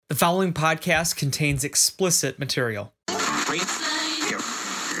The following podcast contains explicit material. No,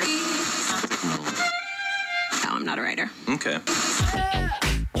 I'm not a writer. Okay.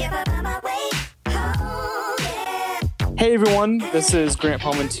 Hey everyone, this is Grant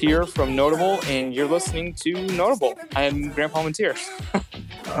Palmentier from Notable, and you're listening to Notable. I'm Grant Palmentier.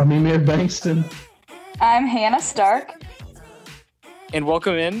 I'm Emir Bankston. I'm Hannah Stark. And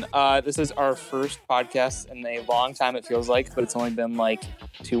welcome in. This is our first podcast in a long time, it feels like, but it's only been like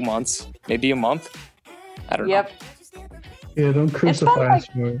 2 months, maybe a month. I don't know. Yeah, don't crucify us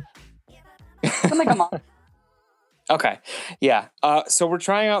for it. It's been like a month. Okay. Yeah. So we're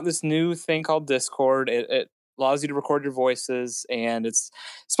trying out this new thing called Discord. It allows you to record your voices, and it's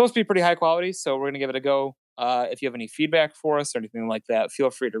supposed to be pretty high quality, so we're going to give it a go. If you have any feedback for us or anything like that, feel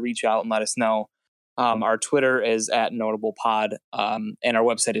free to reach out and let us know. Our Twitter is @NotablePod, and our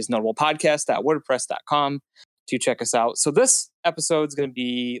website is notablepodcast.wordpress.com to check us out. So this episode is going to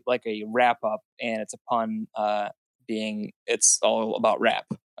be like a wrap-up, and it's a pun, being it's all about rap.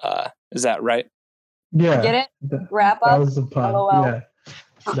 Is that right? Yeah. Get it? Wrap up? That was the pun. LOL. Yeah,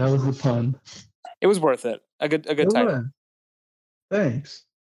 that was the pun. It was worth it. A good title. Thanks.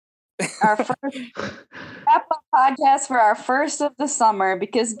 Our first wrap-up podcast for our first of the summer,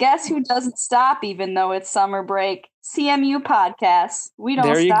 because guess who doesn't stop even though it's summer break? CMU podcast. We don't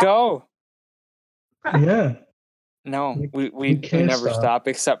There you stop. go. Yeah. No, we can't never stop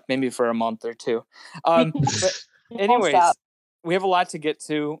except maybe for a month or two. But anyways, stop. we have a lot to get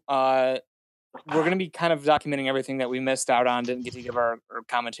to. We're going to be kind of documenting everything that we missed out on, didn't get to give our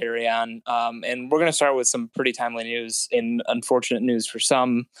commentary on. And we're going to start with some pretty timely news, and unfortunate news for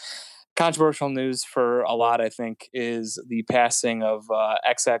some. Controversial news for a lot, I think, is the passing of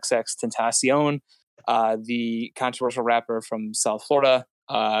XXX Tentacion, the controversial rapper from South Florida.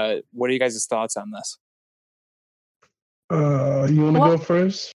 What are you guys' thoughts on this? You want to go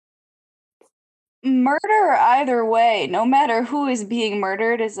first? Murder either way, no matter who is being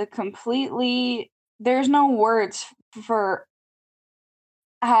murdered, is a completely... There's no words for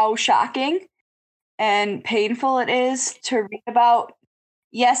how shocking and painful it is to read about.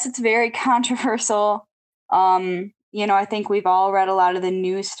 Yes, it's very controversial. I think we've all read a lot of the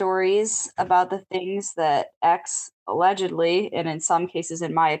news stories about the things that X allegedly, and in some cases,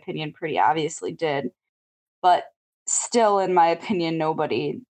 in my opinion, pretty obviously did. But still, in my opinion,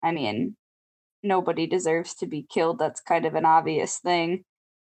 nobody deserves to be killed. That's kind of an obvious thing.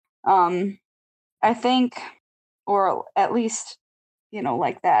 I think, or at least,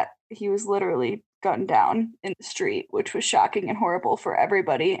 like that, he was literally gunned down in the street, which was shocking and horrible for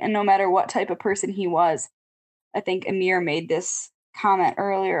everybody. And no matter what type of person he was, I think Amir made this comment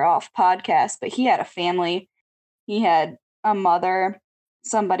earlier off podcast, but he had a family. He had a mother.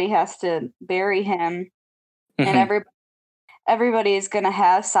 Somebody has to bury him. And everybody is going to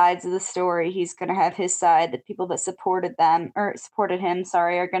have sides of the story. He's going to have his side. The people that supported him, are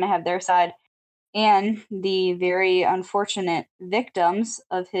going to have their side. And the very unfortunate victims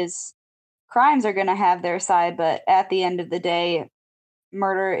of his crimes are going to have their side. But at the end of the day,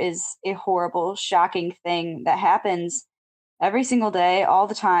 murder is a horrible, shocking thing that happens every single day, all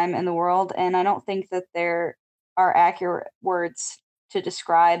the time in the world. And I don't think that there are accurate words to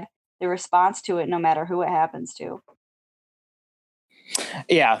describe the response to it, no matter who it happens to.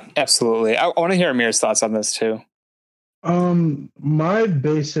 Yeah, absolutely. I want to hear Amir's thoughts on this too. My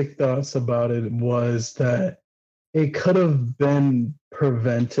basic thoughts about it was that it could have been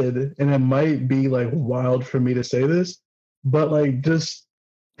prevented, and it might be like wild for me to say this, but like just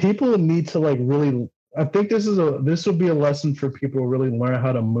people need to like really. I think this will be a lesson for people to really learn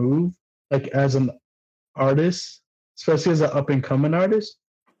how to move, like as an artist, especially as an up and coming artist.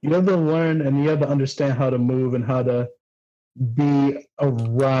 You have to learn and you have to understand how to move and how to be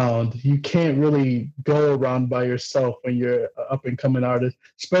around. You can't really go around by yourself when you're an up and coming artist,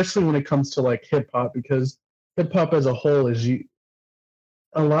 especially when it comes to like hip hop, because hip hop as a whole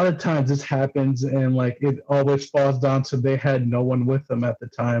a lot of times this happens and like it always falls down to they had no one with them at the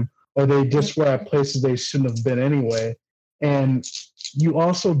time, or they just were at places they shouldn't have been anyway. And you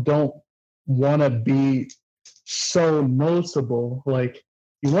also don't want to be so noticeable. Like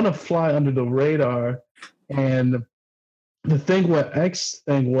you want to fly under the radar. And the thing with X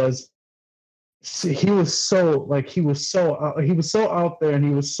thing was, he was so out there, and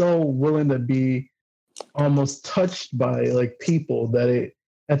he was so willing to be almost touched by like people that it,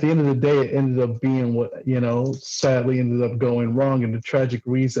 at the end of the day, it ended up being what, sadly ended up going wrong, and the tragic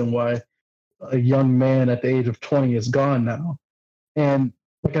reason why a young man at the age of 20 is gone now. And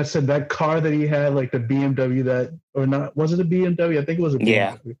like I said, that car that he had, like the BMW was it a BMW? I think it was a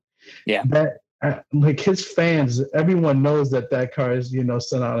BMW. Yeah. That like his fans, everyone knows that car is,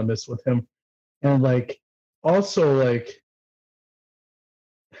 synonymous with him. And like, also like,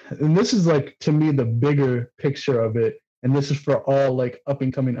 and this is like, to me, the bigger picture of it. And this is for all like up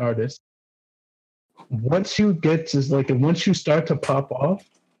and coming artists. Once you get to like, once you start to pop off,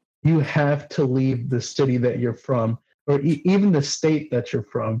 you have to leave the city that you're from, or even the state that you're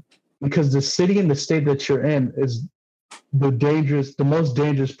from, because the city and the state that you're in is the most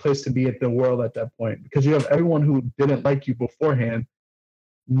dangerous place to be in the world at that point, because you have everyone who didn't like you beforehand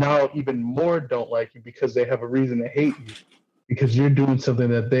now even more don't like you because they have a reason to hate you, because you're doing something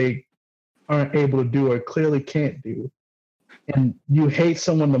that they aren't able to do or clearly can't do. And you hate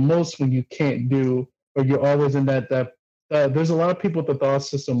someone the most when you can't do, or you're always in that there's a lot of people with the thought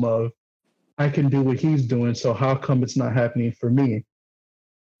system of, I can do what he's doing, so how come it's not happening for me?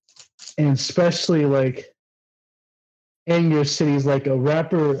 And especially like in your cities, like a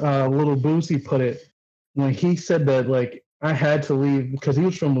rapper, Little Boosie put it when he said that, like, I had to leave because he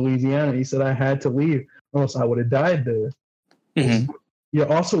was from Louisiana. He said, I had to leave or else I would have died there. Mm-hmm.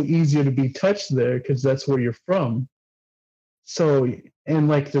 You're also easier to be touched there because that's where you're from. So, and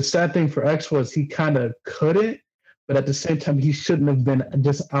like the sad thing for X was he kind of couldn't, but at the same time, he shouldn't have been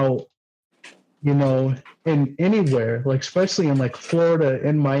just out, in anywhere, like especially in like Florida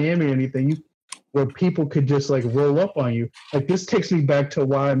and Miami or anything, where people could just like roll up on you. Like this takes me back to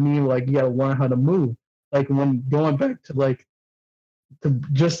why I mean, like, you gotta learn how to move. Like when going back to like,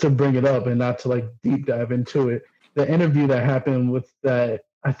 just to bring it up and not to like deep dive into it, the interview that happened with that,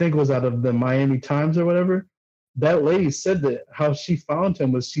 I think was out of the Miami Times or whatever, that lady said that how she found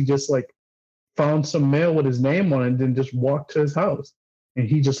him was she just like found some mail with his name on it and then just walked to his house and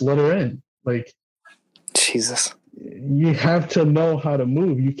he just let her in. Like, Jesus. You have to know how to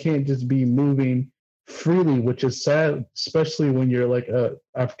move. You can't just be moving freely, which is sad, especially when you're like a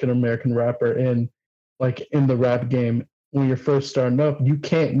African-American rapper in the rap game. When you're first starting up, you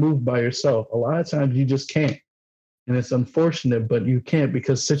can't move by yourself. A lot of times you just can't. And it's unfortunate, but you can't,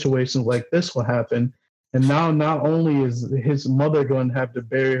 because situations like this will happen. And now not only is his mother going to have to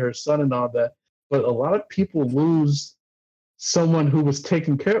bury her son and all that, but a lot of people lose someone who was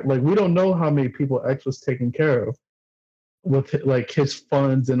taken care of. Like, we don't know how many people X was taken care of with like his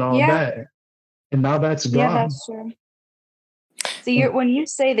funds and all that. And now that's gone. Yeah, that's true. So when you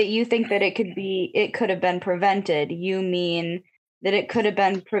say that you think that it could have been prevented, you mean that it could have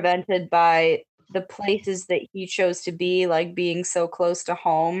been prevented by the places that he chose to be, like being so close to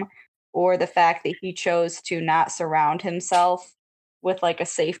home, or the fact that he chose to not surround himself with like a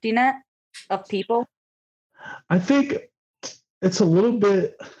safety net of people? I think it's a little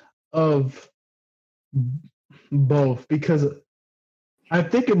bit of both, because I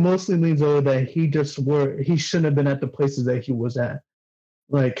think it mostly leans over that he shouldn't have been at the places that he was at.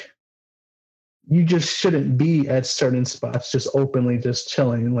 Like, you just shouldn't be at certain spots just openly just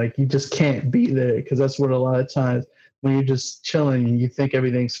chilling. Like, you just can't be there, because that's what a lot of times when you're just chilling and you think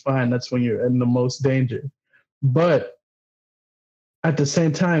everything's fine, that's when you're in the most danger. But at the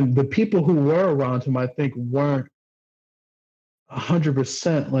same time, the people who were around him, I think, weren't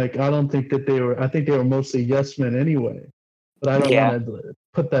 100%. Like, I don't think that I think they were mostly yes men anyway. But I don't want to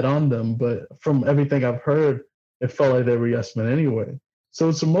put that on them. But from everything I've heard, it felt like they were yes men anyway. So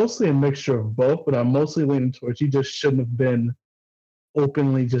it's mostly a mixture of both, but I'm mostly leaning towards he just shouldn't have been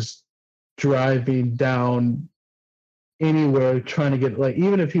openly just driving down anywhere trying to get, like,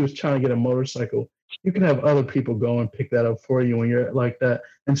 even if he was trying to get a motorcycle, you can have other people go and pick that up for you when you're like that.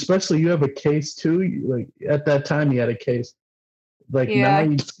 And especially you have a case too. Like, at that time, you had a case. Like, now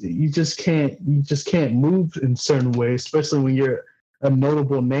you just can't move in certain ways, especially when you're a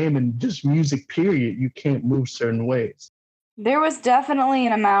notable name in just music, period. You can't move certain ways. There was definitely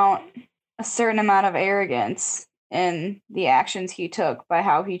a certain amount of arrogance in the actions he took by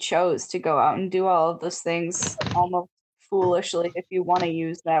how he chose to go out and do all of those things almost foolishly, if you want to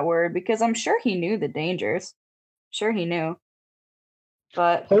use that word, because I'm sure he knew the dangers. Sure he knew.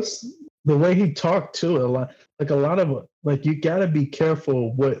 But plus the way he talked too, a lot of you gotta be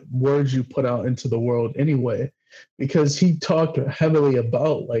careful what words you put out into the world anyway, because he talked heavily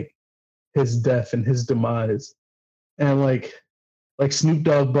about like his death and his demise. And like Snoop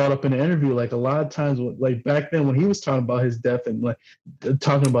Dogg brought up in an interview, like a lot of times, like back then when he was talking about his death and like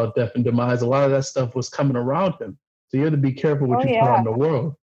talking about death and demise, a lot of that stuff was coming around him. So you have to be careful what you put out in the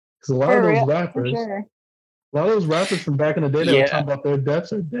world, because a lot of those rappers from back in the day that were talking about their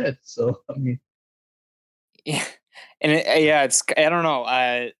deaths are dead. So I mean, yeah, and it's I don't know.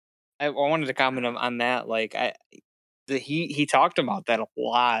 I wanted to comment on that. Like, he talked about that a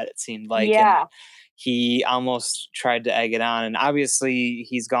lot, it seemed like. Yeah. And he almost tried to egg it on. And obviously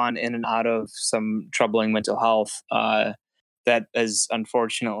he's gone in and out of some troubling mental health that has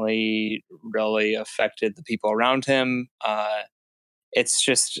unfortunately really affected the people around him. It's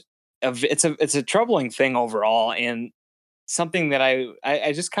just it's a troubling thing overall, and something that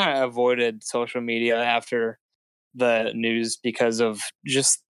I just kind of avoided social media after the news because of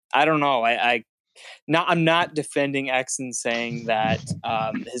just I don't know. I'm not defending X and saying that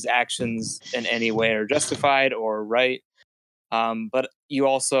his actions in any way are justified or right. But you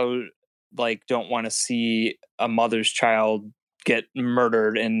also like don't want to see a mother's child get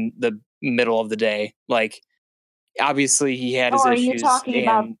murdered in the middle of the day. Like obviously he had his Are you issues talking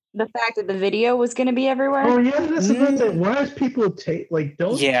about and the fact that the video was going to be everywhere? Oh yeah, that's another thing. Why is people tape? Like,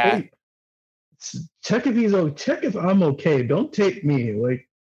 don't tape. Check if he's okay. Check if I'm okay. Don't tape me. Like,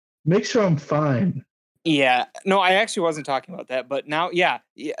 make sure I'm fine. Yeah, no, I actually wasn't talking about that, but now,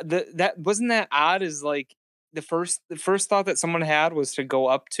 that wasn't that odd. Is like the first thought that someone had was to go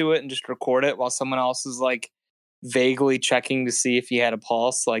up to it and just record it while someone else is like vaguely checking to see if he had a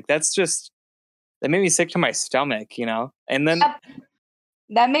pulse. Like that made me sick to my stomach, you know. And then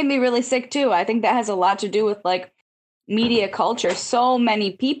that made me really sick too. I think that has a lot to do with like media culture. So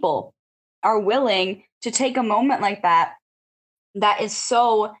many people are willing to take a moment like that is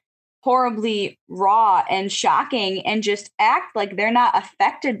so horribly raw and shocking and just act like they're not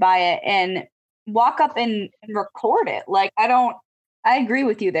affected by it and walk up and record it. Like I agree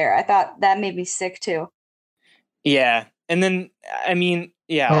with you there. I thought that made me sick too. Yeah. And then I mean,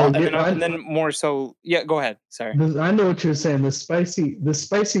 yeah, and then more so, yeah, go ahead. Sorry. I know what you're saying. The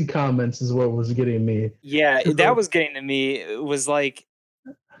spicy comments is what was getting me. Yeah, that was getting to me. It was like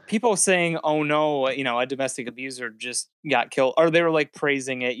people saying, "Oh no, you know, a domestic abuser just got killed," or they were like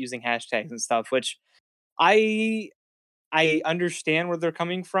praising it using hashtags and stuff. Which I understand where they're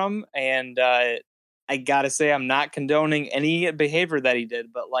coming from, and I gotta say I'm not condoning any behavior that he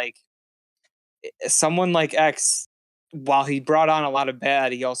did, but like someone like X, while he brought on a lot of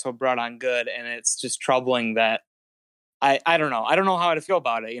bad, he also brought on good, and it's just troubling that I don't know how to feel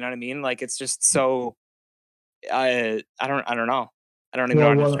about it. You know what I mean? Like it's just so I don't know. I don't even know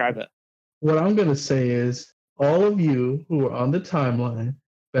how to describe it. What I'm going to say is all of you who are on the timeline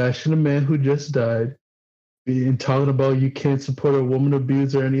bashing a man who just died and talking about you can't support a woman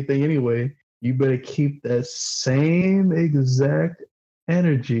abuser or anything anyway, you better keep that same exact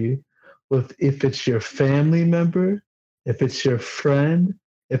energy with if it's your family member, if it's your friend,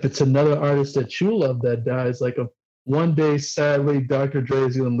 if it's another artist that you love that dies. Like one day, sadly, Dr. Dre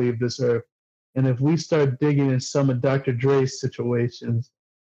is going to leave this earth. And if we start digging in some of Dr. Dre's situations,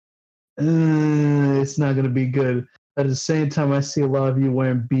 it's not going to be good. At the same time, I see a lot of you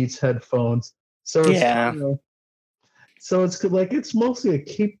wearing Beats headphones. So it's so it's like it's mostly a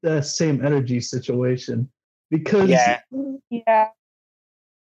keep that same energy situation because the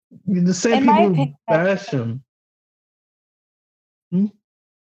same people who bash him.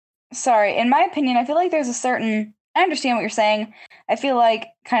 Sorry, in my opinion, I feel like there's a certain. I understand what you're saying. I feel like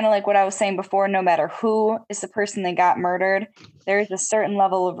kind of like what I was saying before, no matter who is the person that got murdered, there is a certain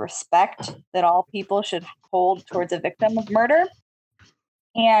level of respect that all people should hold towards a victim of murder.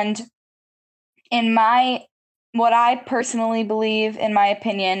 And what I personally believe, in my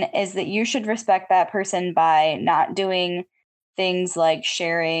opinion, is that you should respect that person by not doing things like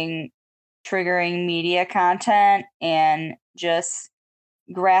sharing triggering media content and just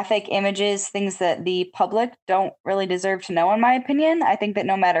graphic images, things that the public don't really deserve to know, in my opinion. I think that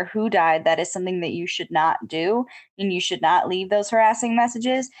no matter who died, that is something that you should not do, and you should not leave those harassing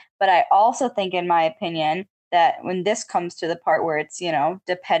messages. But I also think, in my opinion, that when this comes to the part where it's,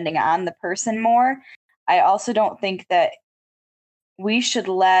 depending on the person more, I also don't think that we should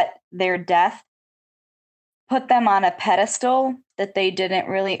let their death put them on a pedestal that they didn't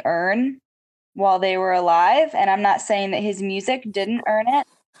really earn while they were alive. And I'm not saying that his music didn't earn it,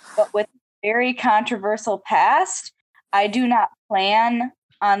 but with very controversial past, I do not plan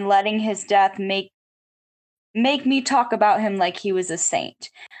on letting his death make me talk about him like he was a saint.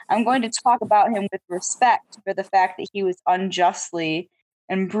 I'm going to talk about him with respect for the fact that he was unjustly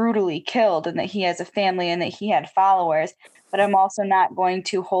and brutally killed and that he has a family and that he had followers. But I'm also not going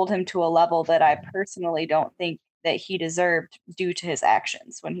to hold him to a level that I personally don't think that he deserved due to his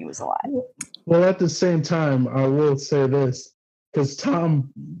actions when he was alive. Well, at the same time, I will say this, because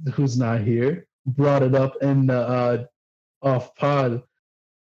Tom, who's not here, brought it up in the off pod.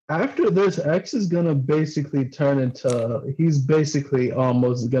 After this, X is going to basically turn into, he's basically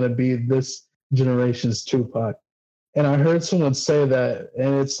almost going to be this generation's Tupac. And I heard someone say that,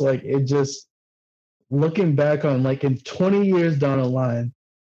 and it's like, it just, looking back on like in 20 years down the line,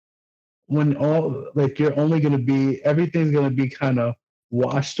 when all like you're only going to be everything's going to be kind of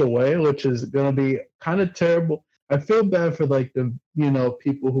washed away, which is going to be kind of terrible. I feel bad for like the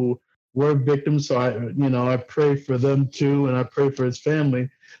people who were victims, so I pray for them too, and I pray for his family.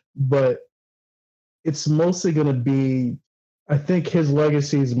 But it's mostly going to be, I think his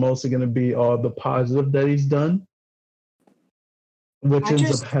legacy is mostly going to be all the positive that he's done, which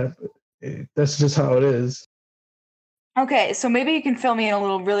ends up happening. That's just how it is. Okay, so maybe you can fill me in a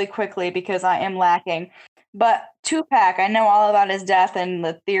little really quickly because I am lacking. But Tupac, I know all about his death and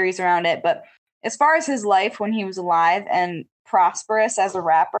the theories around it, but as far as his life when he was alive and prosperous as a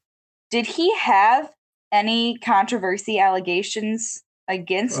rapper, did he have any controversy allegations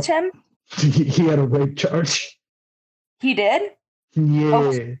against him? He had a rape charge. He did? Yeah.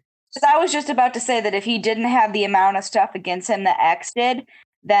 Okay. Because I was just about to say that if he didn't have the amount of stuff against him that X did,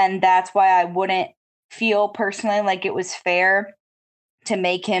 then that's why I wouldn't feel personally like it was fair to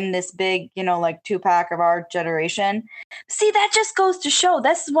make him this big, like Tupac of our generation. See, that just goes to show.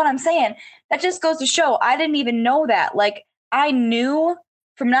 This is what I'm saying. That just goes to show. I didn't even know that. Like, I knew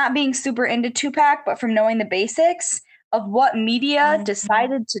from not being super into Tupac, but from knowing the basics of what media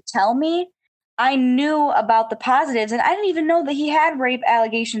decided to tell me, I knew about the positives, and I didn't even know that he had rape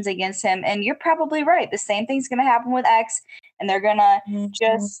allegations against him. And you're probably right. The same thing's going to happen with X, and they're going to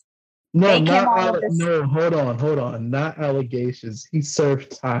just make him all of this. No, hold on. Not allegations. He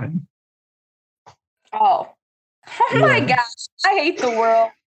served time. Oh my gosh. I hate the world.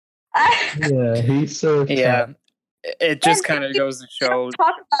 Yeah, he served time. It just kind of goes to show.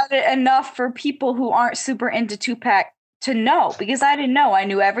 Talk about it enough for people who aren't super into Tupac to know, because I didn't know. I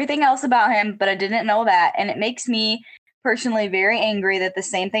knew everything else about him, but I didn't know that. And it makes me personally very angry that the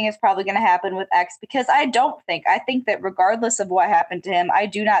same thing is probably going to happen with X, because I think that regardless of what happened to him, I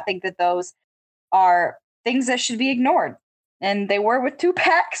do not think that those are things that should be ignored. And they were with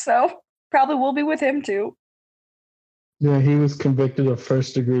Tupac, so probably will be with him too. Yeah, he was convicted of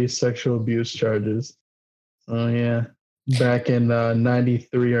first-degree sexual abuse charges. Oh, yeah. Back in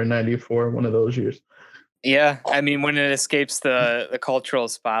 93 or 94, one of those years. Yeah, I mean, when it escapes the cultural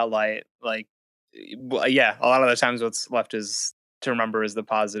spotlight, like, yeah, a lot of the times what's left is to remember is the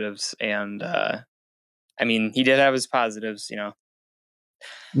positives. And, I mean, he did have his positives, Yeah.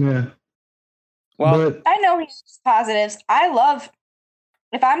 Well, I know he has positives.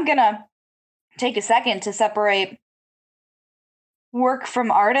 If I'm going to take a second to separate work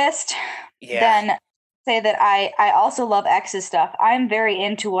from artist, then say that I also love X's stuff. I'm very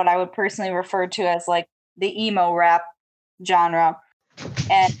into what I would personally refer to as like the emo rap genre.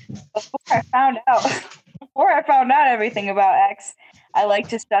 And before I found out everything about X, I liked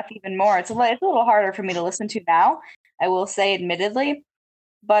his stuff even more. It's a little harder for me to listen to now, I will say, admittedly.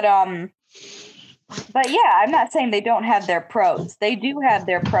 But yeah, I'm not saying they don't have their pros. They do have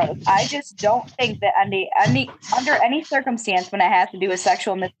their pros. I just don't think that under any circumstance when it has to do with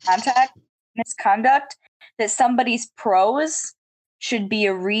sexual misconduct, that somebody's pros should be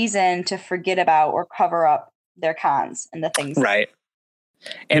a reason to forget about or cover up their cons and the things. Right.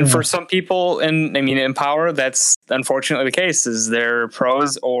 And for some people, in power, that's unfortunately the case, is their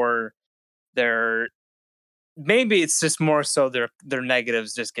pros or maybe it's just more so their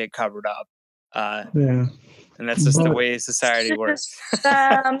negatives just get covered up. And that's just the way society works.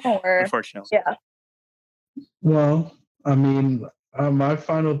 Unfortunately. Yeah. Well, I mean, my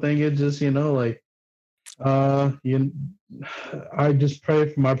final thing is just, I just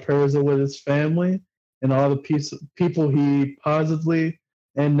pray for my prayers are with his family and all the people he positively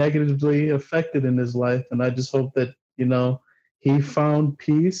and negatively affected in his life. And I just hope that, he found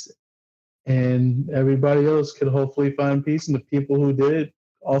peace and everybody else could hopefully find peace. And the people who did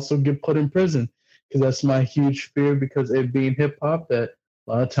also get put in prison, because that's my huge fear, because it being hip hop, that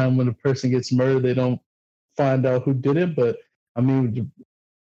a lot of time when a person gets murdered, they don't find out who did it. But I mean,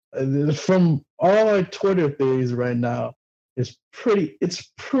 from all our Twitter theories right now, it's pretty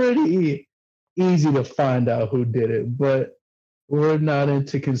easy to find out who did it, but we're not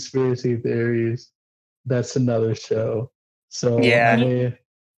into conspiracy theories. That's another show. So And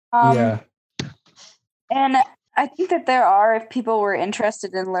I think that if people were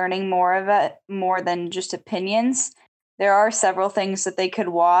interested in learning more of it, more than just opinions, there are several things that they could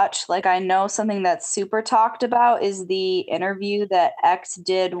watch. Like, I know something that's super talked about is the interview that X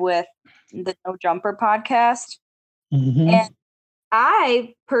did with the No Jumper podcast. Mm-hmm. And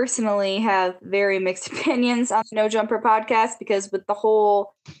I personally have very mixed opinions on the No Jumper podcast, because with the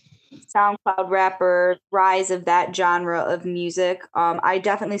whole SoundCloud rapper rise of that genre of music, I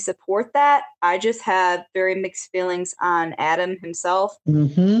definitely support that. I just have very mixed feelings on Adam himself.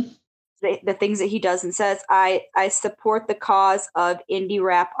 Mm-hmm. the things that he does and says. I support the cause of indie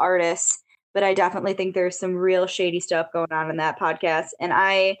rap artists, but I definitely think there's some real shady stuff going on in that podcast. And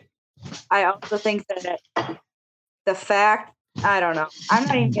I also think that the fact, I don't know, I'm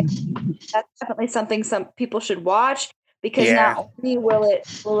not even that's definitely something some people should watch, because Yeah. not only will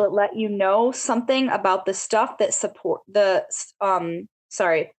it let you know something about the stuff that support the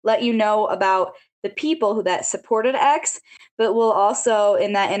let you know about the people who that supported X, but will also,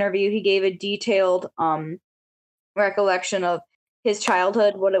 in that interview, he gave a detailed recollection of his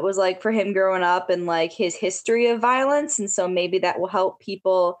childhood, what it was like for him growing up, and like his history of violence. And so maybe that will help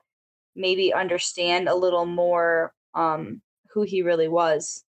people maybe understand a little more who he really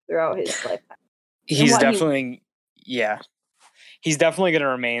was throughout his lifetime. He's definitely he's definitely going to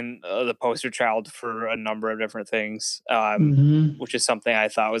remain the poster child for a number of different things, which is something I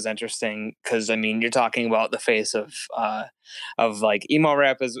thought was interesting, because I mean, you're talking about the face of like emo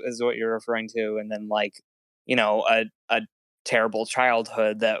rap is what you're referring to, and then like, you know, a terrible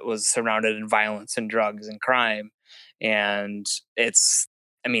childhood that was surrounded in violence and drugs and crime, and it's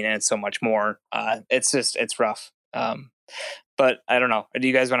so much more. It's rough. But I don't know. Do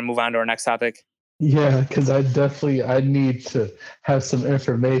you guys want to move on to our next topic? Yeah, because I need to have some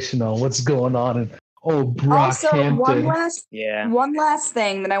information on what's going on in Brockhampton. One last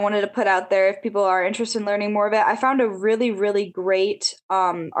thing that I wanted to put out there, if people are interested in learning more about it. I found a really, really great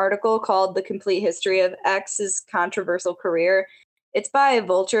article called The Complete History of X's Controversial Career. It's by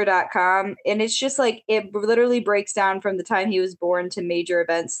vulture.com, and it's just like, it literally breaks down from the time he was born to major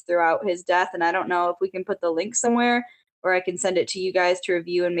events throughout his death. And I don't know if we can put the link somewhere, or I can send it to you guys to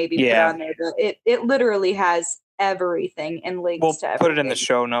review and maybe put on there. But it literally has everything and links to everything. We'll put it in the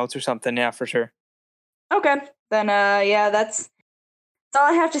show notes or something. Yeah, for sure. Okay. Then, that's all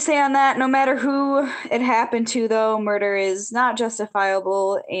I have to say on that. No matter who it happened to, though, murder is not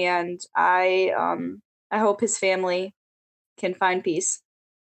justifiable. And I hope his family can find peace.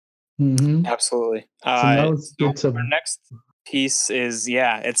 Mm-hmm. Absolutely. Our next piece is,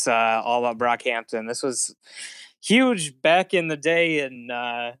 it's all about Brockhampton. This was huge back in the day, and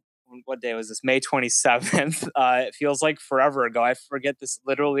what day was this? May 27th. It feels like forever ago. I forget this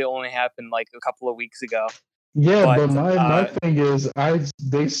literally only happened like a couple of weeks ago. Yeah, but my thing is,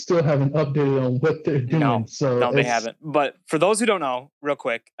 they still haven't updated on what they're doing. No, they haven't. But for those who don't know, real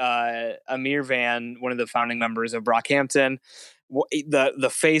quick, Amir Van, one of the founding members of Brockhampton,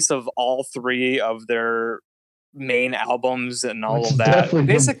 the face of all three of their main albums and all of that.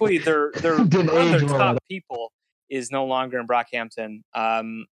 Basically, they're one of their top people is no longer in Brockhampton.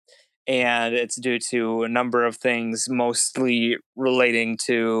 And it's due to a number of things, mostly relating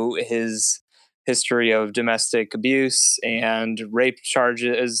to his history of domestic abuse and rape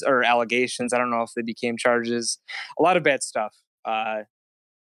charges or allegations. I don't know if they became charges. A lot of bad stuff.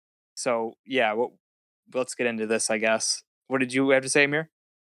 So, let's get into this, I guess. What did you have to say, Amir?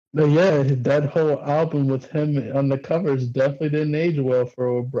 Yeah, that whole album with him on the covers definitely didn't age well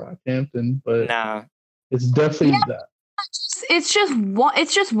for Brockhampton, but it's definitely that. It's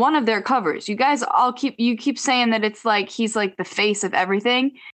just one of their covers. You guys all keep saying that it's like he's like the face of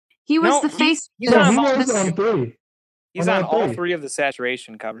everything. He was the face. He's on three. He's on all three of the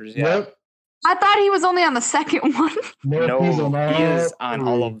Saturation covers. Yeah. Yep. I thought he was only on the second one. No, he is on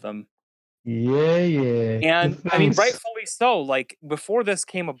all of them. Yeah. And I mean, rightfully so. Like, before this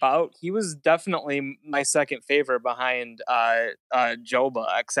came about, he was definitely my second favorite behind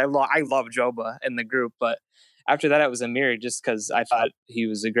Joba. Because I love Joba in the group, but after that, it was Amir, just because I thought he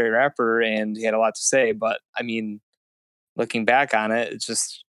was a great rapper and he had a lot to say. But I mean, looking back on it, it's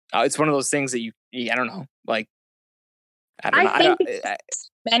just it's one of those things that I don't know. Like, I think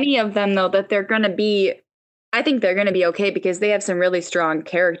many of them, though, that they're going to be. I think they're going to be okay because they have some really strong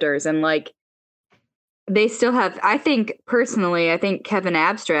characters, and like they still have. I think Kevin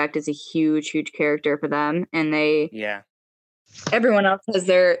Abstract is a huge character for them, and everyone else has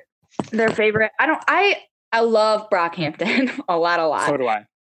their favorite. I love Brockhampton a lot. So do I.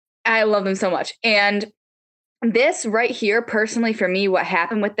 I love them so much, and this right here, personally, for me, what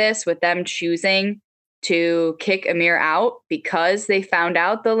happened with them choosing to kick Amir out because they found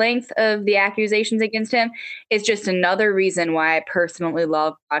out the length of the accusations against him is just another reason why I personally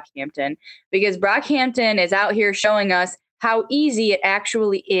love Brockhampton, because Brockhampton is out here showing us how easy it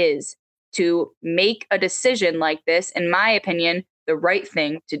actually is to make a decision like this, in my opinion, the right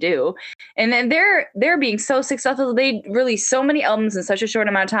thing to do. And then they're being so successful. They released so many albums in such a short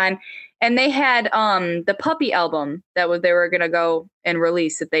amount of time. And they had the Puppy album they were going to go and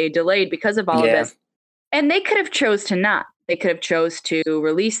release that they delayed because of all of this. And they could have chose to not. They could have chose to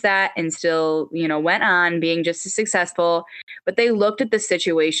release that and still, went on being just as successful. But they looked at the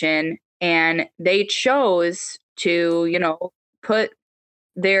situation and they chose to, put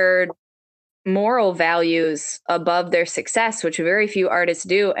their moral values above their success, which very few artists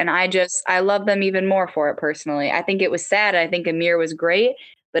do. And I love them even more for it personally. I think it was sad. I think Amir was great,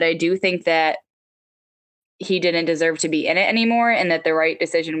 but I do think that he didn't deserve to be in it anymore and that the right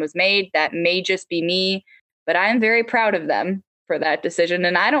decision was made. That may just be me, but I'm very proud of them for that decision.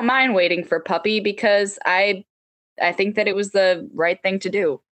 And I don't mind waiting for Puppy because I think that it was the right thing to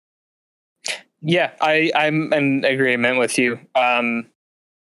do. Yeah, I'm in agreement with you.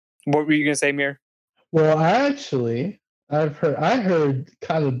 What were you gonna say, Mir? Well, I heard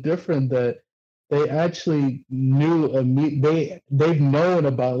kind of different that they actually knew they've known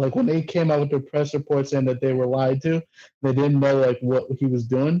about, like, when they came out with their press reports saying that they were lied to, they didn't know like what he was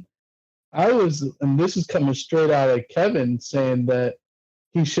doing. And this is coming straight out of Kevin saying that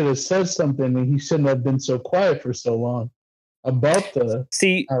he should have said something and he shouldn't have been so quiet for so long about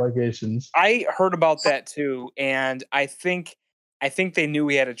the allegations. I heard about that too, and I think they knew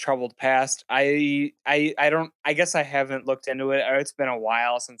he had a troubled past. I guess I haven't looked into it. It's been a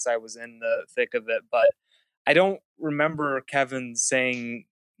while since I was in the thick of it, but I don't remember Kevin saying,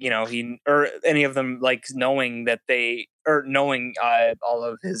 he or any of them like knowing that knowing all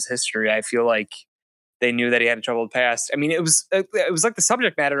of his history. I feel like they knew that he had a troubled past. I mean, it was like the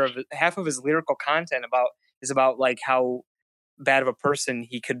subject matter of half of his lyrical content is about like how bad of a person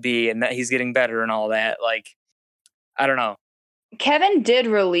he could be and that he's getting better and all that. Like, I don't know. Kevin did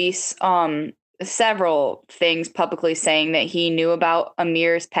release several things publicly saying that he knew about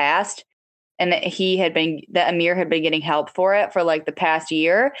Amir's past and that Amir had been getting help for it for like the past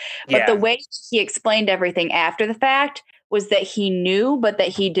year. But the way he explained everything after the fact was that he knew, but that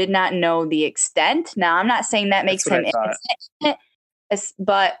he did not know the extent. Now, I'm not saying that makes him innocent,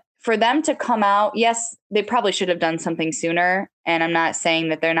 but for them to come out, yes, they probably should have done something sooner. And I'm not saying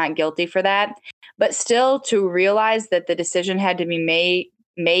that they're not guilty for that, but still to realize that the decision had to be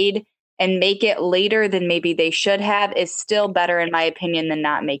made and make it later than maybe they should have is still better, in my opinion, than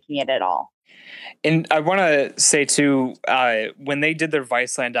not making it at all. And I want to say too, when they did their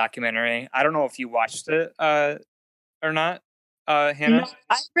Viceland documentary, I don't know if you watched it or not, Hannah. No,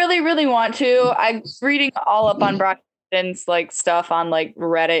 I really, really want to. I'm reading all up on Brockton's like stuff on like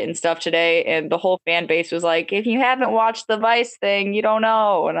Reddit and stuff today, and the whole fan base was like, "If you haven't watched the Vice thing, you don't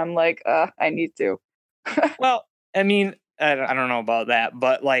know." And I'm like, I need to. Well, I mean, I don't know about that,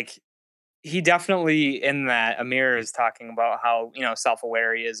 but like, he definitely in that Amir is talking about how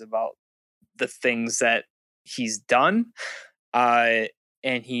self-aware he is about the things that he's done, and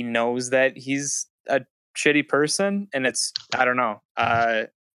he knows that he's a shitty person, and it's I don't know.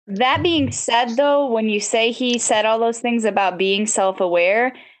 That being said, though, when you say he said all those things about being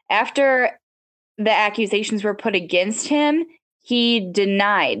self-aware, after the accusations were put against him, he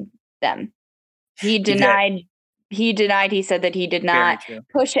denied them. He denied. He said that he did not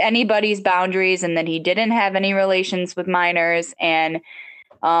push anybody's boundaries and that he didn't have any relations with minors. And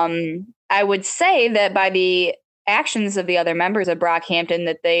I would say that by the actions of the other members of Brockhampton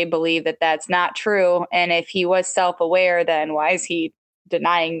that they believe that that's not true. And if he was self-aware, then why is he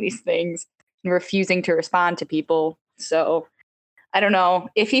denying these things and refusing to respond to people? So I don't know.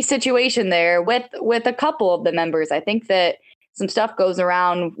 Iffy situation there with a couple of the members. I think that some stuff goes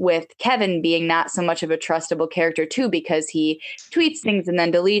around with Kevin being not so much of a trustable character too, because he tweets things and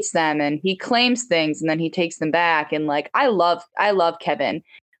then deletes them, and he claims things and then he takes them back. And like, I love Kevin,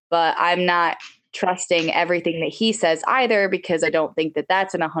 but I'm not trusting everything that he says either, because I don't think that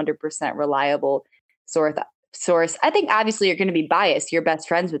that's an 100% reliable source. I think obviously you're going to be biased. You're best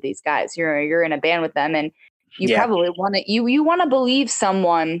friends with these guys. You're in a band with them, and you probably want to you want to believe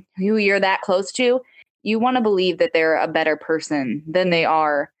someone who you're that close to. You want to believe that they're a better person than they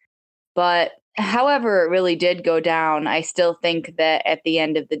are. But however it really did go down, I still think that at the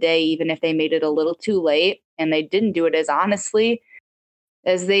end of the day, even if they made it a little too late and they didn't do it as honestly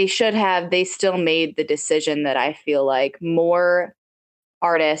as they should have, they still made the decision that I feel like more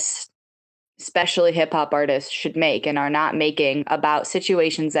artists, especially hip hop artists, should make and are not making about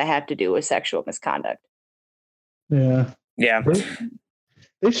situations that have to do with sexual misconduct. Yeah. Yeah.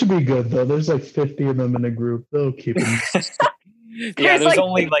 They should be good though. There's like 50 of them in a group. They'll keep them. Yeah, there's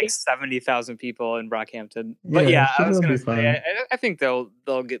only like 70,000 people in Brockhampton. But I was gonna say, I think they'll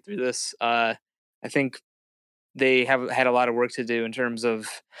get through this. I think they have had a lot of work to do in terms of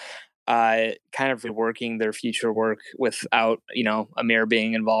kind of reworking their future work without Amir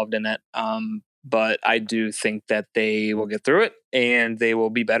being involved in it. But I do think that they will get through it and they will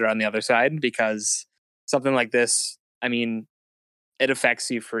be better on the other side, because something like this, I mean, it affects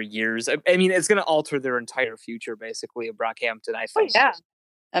you for years. I mean, it's going to alter their entire future, basically, of Brockhampton, I think. Oh, yeah.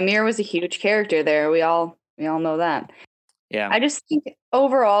 Amir was a huge character there. We all know that. Yeah. I just think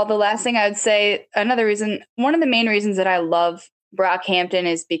overall, the last thing I would say, one of the main reasons that I love Brockhampton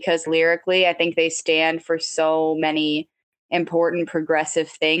is because lyrically, I think they stand for so many important progressive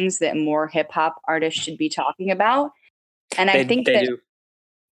things that more hip hop artists should be talking about. And I think they that do.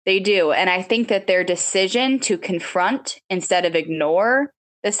 They do. And I think that their decision to confront instead of ignore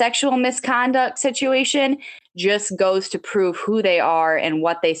the sexual misconduct situation just goes to prove who they are and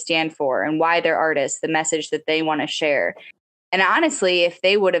what they stand for and why they're artists, the message that they want to share. And honestly, if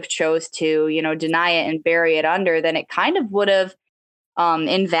they would have chose to, deny it and bury it under, then it kind of would have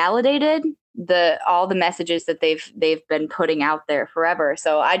invalidated all the messages that they've been putting out there forever.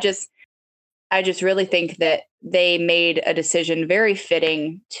 So I just really think that they made a decision very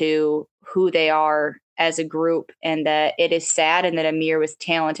fitting to who they are as a group, and that it is sad and that Amir was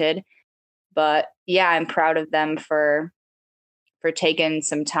talented. But yeah, I'm proud of them for taking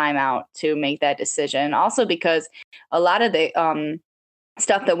some time out to make that decision. Also because a lot of the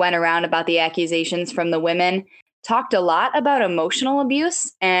stuff that went around about the accusations from the women talked a lot about emotional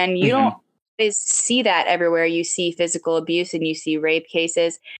abuse, and you don't always see that everywhere. You see physical abuse and you see rape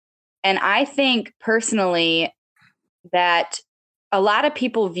cases. And I think personally that a lot of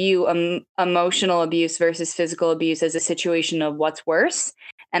people view emotional abuse versus physical abuse as a situation of what's worse.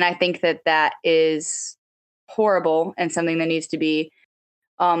 And I think that is horrible and something that needs to be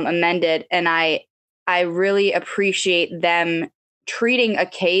amended. And I really appreciate them treating a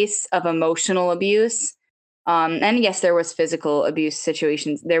case of emotional abuse. And yes, there was physical abuse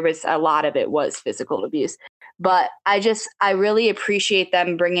situations. There was a lot of it was physical abuse. But I really appreciate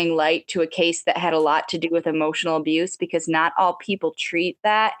them bringing light to a case that had a lot to do with emotional abuse, because not all people treat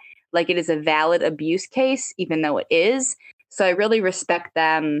that like it is a valid abuse case, even though it is. So I really respect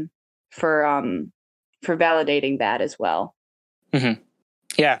them for validating that as well. Mm-hmm.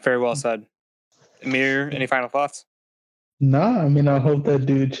 Yeah, very well said. Amir, any final thoughts? Nah, I mean, I hope that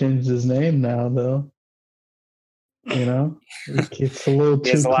dude changed his name now, though. It's a little too close.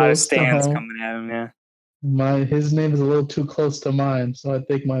 There's a lot of stands coming at him, yeah. His name is a little too close to mine, so I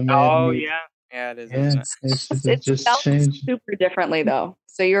think my man. Oh yeah, it is. Yeah, it just spelled change super differently though,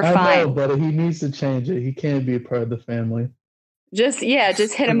 so you're I fine. know, but he needs to change it. He can't be a part of the family. Just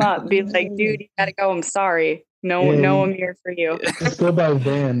hit him up. Be like, dude, you gotta go. I'm sorry. No Amir for you. Just go by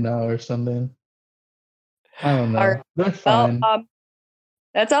Van now or something. I don't know. Right. They're fine. Well,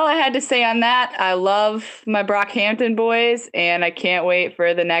 that's all I had to say on that. I love my Brockhampton boys, and I can't wait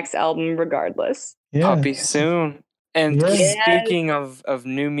for the next album regardless. Yeah. Puppy soon. And speaking of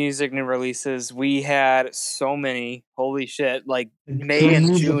new music, new releases, we had so many. Holy shit. Like May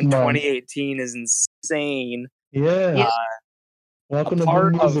and June 2018 is insane. Yeah. Welcome to New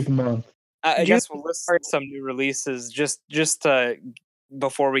Music Month. I guess we'll list some new releases just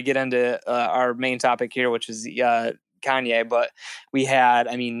before we get into our main topic here, which is Kanye. But we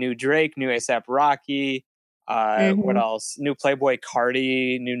had, new Drake, new A$AP Rocky, what else? New Playboi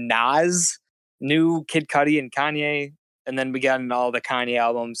Carti, new Nas, new Kid Cudi and Kanye, and then we got into all the Kanye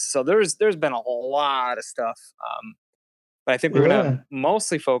albums. So there's been a whole lot of stuff. But I think we're gonna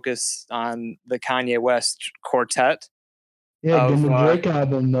mostly focus on the Kanye West quartet. Yeah, give me the Drake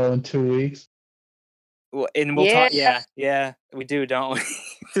album though in 2 weeks. And we'll talk. Yeah, we do, don't we?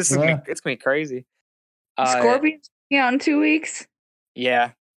 It's gonna be crazy. Scorpion's in 2 weeks.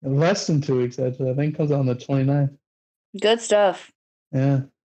 Yeah, less than 2 weeks actually. I think it comes out on the 29th. Good stuff. Yeah.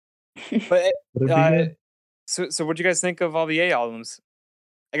 But so what do you guys think of all the A albums?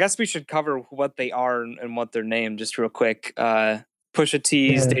 I guess we should cover what they are and what they're named just real quick. Pusha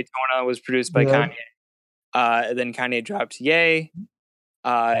T's Daytona was produced by Kanye. Then Kanye dropped Ye.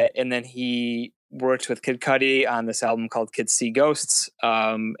 And then he worked with Kid Cudi on this album called Kids See Ghosts.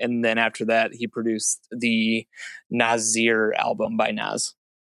 And then after that, he produced the Nasir album by Nas.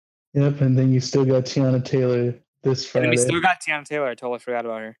 Yep, and then you still got Tiana Taylor this Friday. And we still got Tiana Taylor. I totally forgot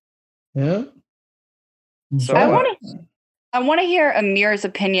about her. Yeah. So I want to hear Amir's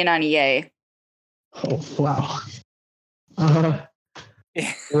opinion on Ye. Oh, wow.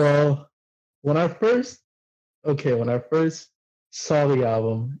 Well, when I first saw the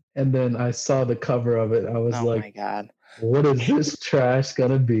album and then I saw the cover of it, I was like, my God, what is this trash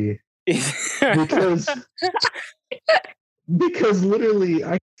gonna be? Because literally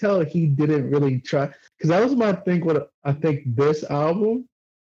I could tell he didn't really try, because that was my thing. What I think this album,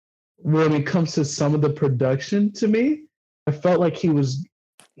 when it comes to some of the production, to me, I felt like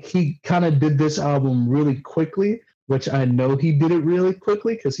he kind of did this album really quickly, which I know he did it really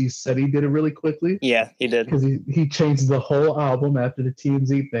quickly because he said he did it really quickly. Yeah, he did. Because he changed the whole album after the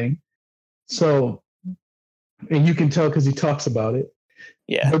TMZ thing. So, and you can tell because he talks about it.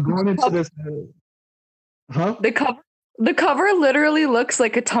 Yeah. But going into this, huh? The cover literally looks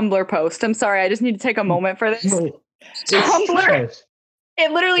like a Tumblr post. I'm sorry, I just need to take a moment for this. No, it's Tumblr. trash.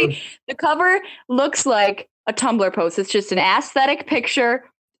 It literally, the cover looks like a Tumblr post. It's just an aesthetic picture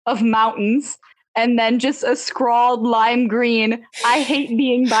of mountains and then just a scrawled lime green. I hate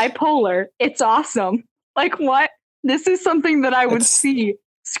being bipolar. It's awesome. Like what? This is something that I would see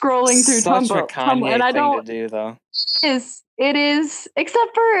scrolling through such Tumblr. a Kanye and I thing don't. to do, though. It is,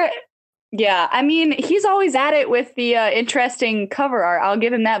 except for. Yeah, I mean, he's always at it with the interesting cover art. I'll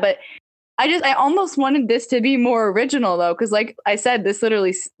give him that, but I almost wanted this to be more original though, because like I said, this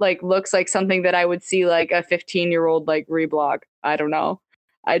literally like looks like something that I would see like a 15-year-old like reblog. I don't know.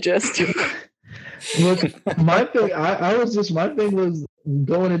 I just Look, my thing, my thing was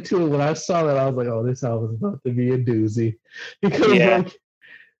going into it when I saw that, I was like, oh, this album's about to be a doozy. Because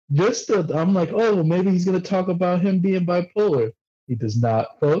like I'm like, oh, maybe he's gonna talk about him being bipolar. He does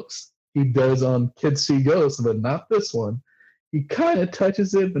not, folks. He does on Kids See Ghosts, but not this one. He kind of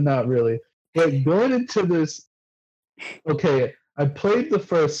touches it, but not really. But going into this, okay, I played the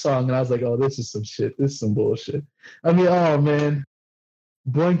first song and I was like, oh, this is some shit. This is some bullshit. I mean, oh man,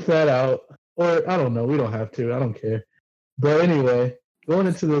 blink that out. Or I don't know. We don't have to. I don't care. But anyway, going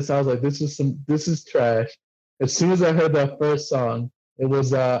into this, I was like, this is trash. As soon as I heard that first song, it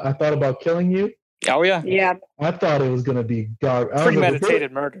was I Thought About Killing You. Oh yeah. Yeah. I thought it was gonna be garbage.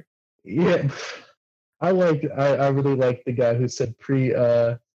 Premeditated murder. Yeah. I really like the guy who said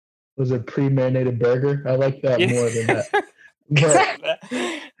was it pre-marinated burger? I like that more than that.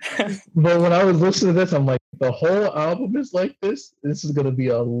 But when I was listening to this, I'm like, the whole album is like this. This is gonna be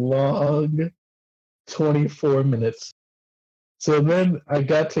a long 24 minutes. So then I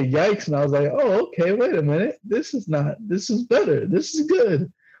got to Yikes and I was like, oh, okay, wait a minute. This is better. This is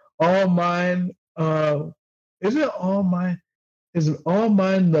good. All Mine, is it All Mine? Is it All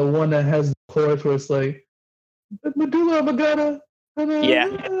Mine the one that has the chorus where it's like medulla oblongata?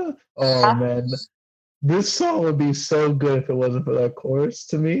 Yeah. Oh man. This song would be so good if it wasn't for that chorus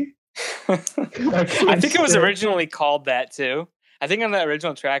to me. I think it was originally called that too. I think on the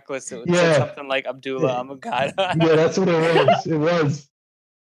original track list it said something like Abdullah Oblongata. Yeah, that's what it was. It was.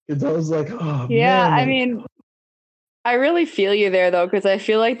 Because I was like, oh yeah, man. I mean, I really feel you there though, because I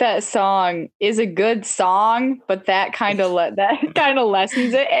feel like that song is a good song, but that kind of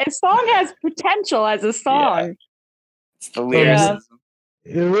lessens it. A song has potential as a song. Yeah. It's the lyricism.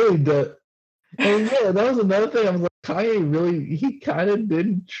 It really does. And yeah, that was another thing. I was like, Kanye he kind of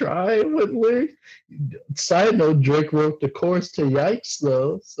didn't try with lyrics. Side note, Drake wrote the chorus to Yikes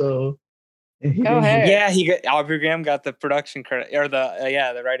though, so. Go ahead. Yeah, Aubrey Graham got the production credit or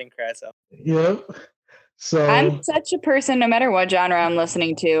the writing credit. So. Yep. So I'm such a person, no matter what genre I'm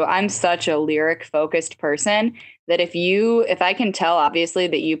listening to, I'm such a lyric focused person that if I can tell obviously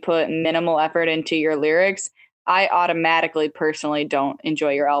that you put minimal effort into your lyrics, I automatically personally don't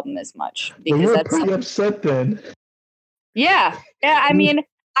enjoy your album as much. Because you're pretty upset then. Yeah. I mean,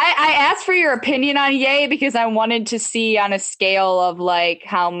 I asked for your opinion on Ye because I wanted to see on a scale of like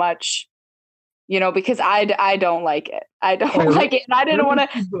how much, because I don't like it. I don't like it. And I didn't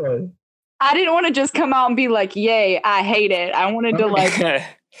want to just come out and be like, yay, I hate it. I wanted to like.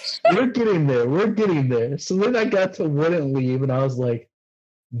 We're getting there. So then I got to Wouldn't Leave and I was like,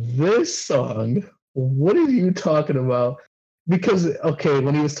 this song, what are you talking about? Because, okay,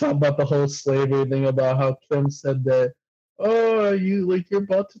 when he was talking about the whole slavery thing about how Kim said that, oh, you're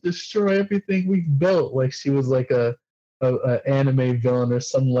about to destroy everything we've built. Like she was like a anime villain or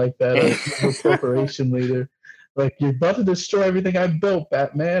something like that, or a corporation leader. Like, you're about to destroy everything I built,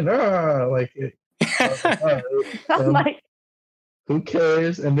 Batman. Who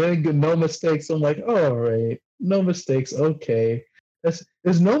cares? And then No Mistakes. I'm like, all right, No Mistakes. Okay,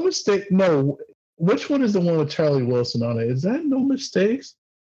 there's No Mistake. No, which one is the one with Charlie Wilson on it? Is that No Mistakes?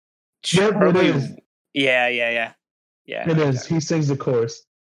 Charlie, it is. Yeah. It is. He sings the chorus,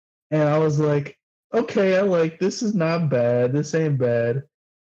 and I was like, okay, this is not bad. This ain't bad.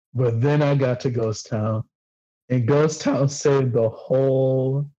 But then I got to Ghost Town. And Ghost Town saved the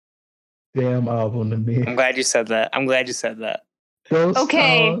whole damn album to me. I'm glad you said that. Ghost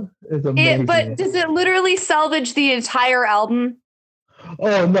Town is amazing. But does it literally salvage the entire album?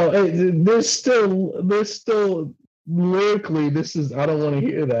 Oh no, there's still lyrically. I don't want to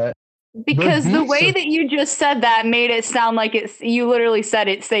hear that. Because the way that you just said that made it sound like you literally said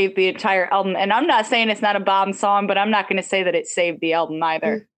it saved the entire album. And I'm not saying it's not a bomb song, but I'm not going to say that it saved the album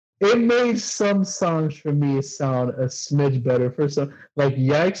either. It made some songs for me sound a smidge better. For some, like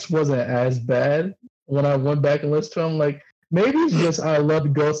Yikes wasn't as bad when I went back and listened to them. Like maybe it's just I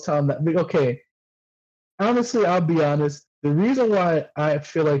love Ghost Town. Okay, honestly, I'll be honest. The reason why I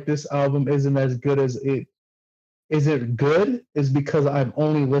feel like this album isn't as good as it is because I've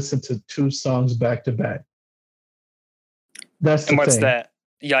only listened to 2 songs back to back. That's the And what's thing. that?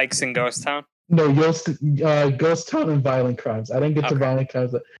 Yikes and Ghost Town? No, Ghost Town and Violent Crimes. I didn't get to Okay. Violent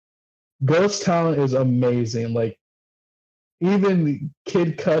Crimes. Ghost Town is amazing. Like, even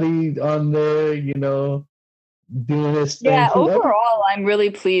Kid Cudi on there, doing his thing. Yeah, overall, I'm really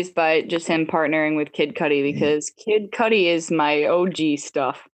pleased by just him partnering with Kid Cudi because Kid Cudi is my OG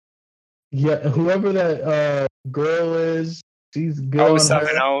stuff. Yeah, whoever that girl is, she's good.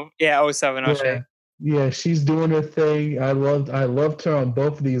 070. Yeah, 070. Yeah, she's doing her thing. I loved her on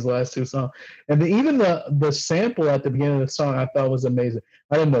both of these last 2 songs, and even the sample at the beginning of the song I thought was amazing.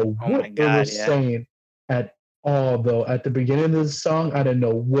 I didn't know what it was saying at all, though. At the beginning of the song, I didn't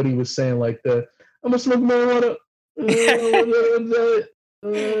know what he was saying. Like I'm gonna smoke marijuana.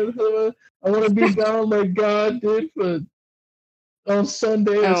 I want to be down like God did on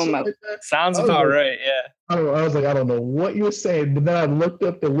Sunday. Oh my! Like that. Sounds about right. Yeah. I was like, I don't know what you're saying, but then I looked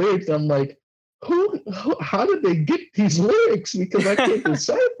up the lyrics. I'm like, how did they get these lyrics? Because I can't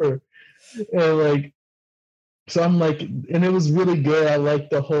decipher. And like, so I'm like, and it was really good. I like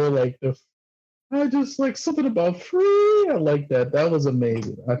the whole I just like something about free. I like that. That was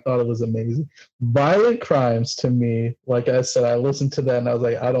amazing. I thought it was amazing. Violent Crimes to me, like I said, I listened to that and I was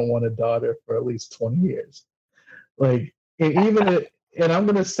like, I don't want a daughter for at least 20 years. Like, and and I'm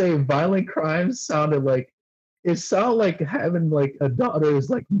gonna say Violent Crimes sounded like having like a daughter is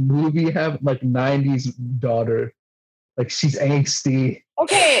like movie have like 90s daughter. Like she's angsty.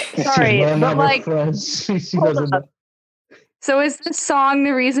 Okay, sorry, but like she doesn't know. So is this song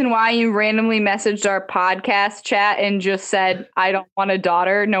the reason why you randomly messaged our podcast chat and just said, I don't want a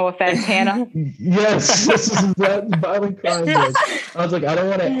daughter? No offense, Hannah. Yes, this is that Violent Crimes. Like, I was like, I don't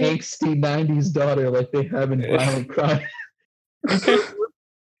want an angsty 90s daughter like they have in Violent Crimes.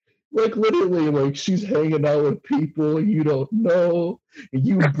 Like literally, like she's hanging out with people you don't know, and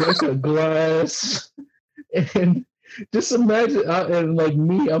you break a glass, and just imagine, and like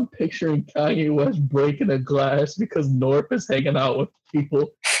me, I'm picturing Kanye West breaking a glass because North is hanging out with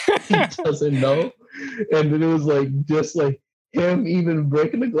people he doesn't know, and then it was like just like him even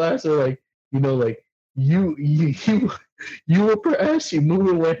breaking the glass, or like like you whoop her ass, she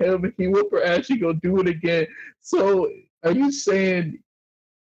moving with him, and he whoop her ass, she go do it again. So are you saying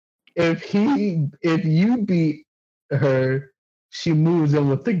if you beat her, she moves in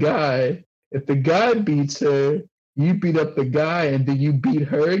with the guy? If the guy beats her, you beat up the guy, and then you beat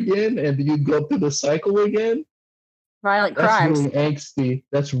her again, and then you go through the cycle again? Violent Crimes.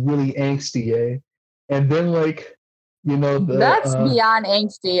 That's really angsty, eh? And then like, that's beyond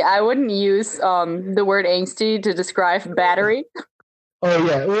angsty. I wouldn't use the word angsty to describe battery. Oh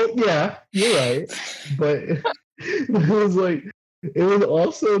yeah, well yeah, you're right. But it was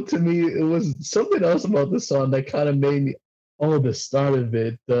also, to me, it was something else about the song that kind of made me, the start of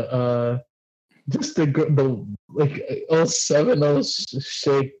it, just the like 070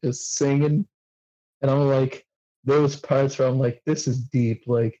 Shake just singing, and I'm like, there was parts where I'm like, this is deep.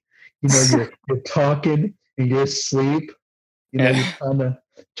 Like, you're talking and you're asleep. You're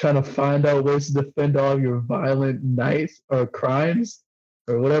trying to find out ways to defend all of your violent nights or crimes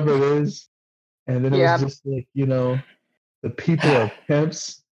or whatever it is, and then it was just like, the people are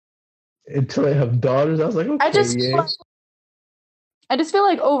pimps until they have daughters. I was like, okay, I just feel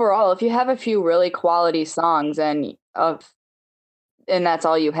like overall, if you have a few really quality songs and that's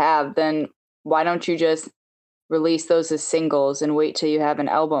all you have, then why don't you just release those as singles and wait till you have an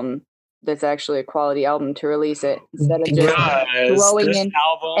album that's actually a quality album to release it instead of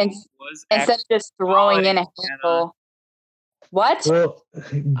just throwing in a handful. What? Well,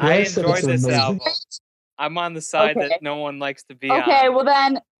 I enjoyed this album. I'm on the side that no one likes to be on. Okay, well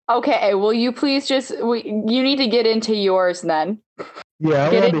then, will you please you need to get into yours then. Yeah, I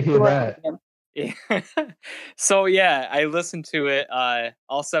wanted to hear that. Yeah. So yeah, I listened to it,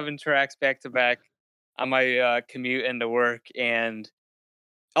 all 7 tracks back to back on my commute into work. And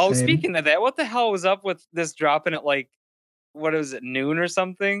speaking of that, what the hell was up with this dropping at like, what is it, noon or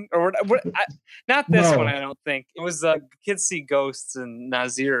something? Or what? Not this one, I don't think. It was Kids See Ghosts and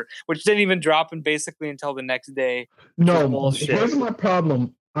Nasir, which didn't even drop in basically until the next day. No, here's my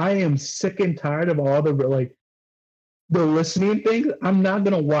problem. I am sick and tired of all the listening things. I'm not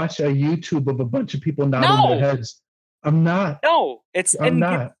gonna watch a YouTube of a bunch of people nodding their heads. I'm not. No, I'm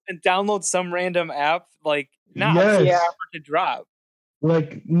not. And download some random app to drop.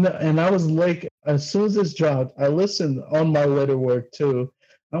 Like, and I was like, as soon as this dropped, I listened on my way to work too.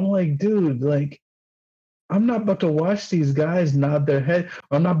 I'm like, dude, like, I'm not about to watch these guys nod their head.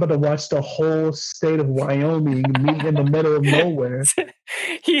 I'm not about to watch the whole state of Wyoming meet in the middle of nowhere.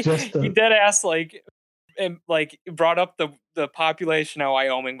 he dead ass like brought up the population of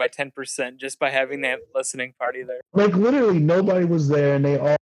Wyoming by 10% just by having that listening party there. Like literally nobody was there, and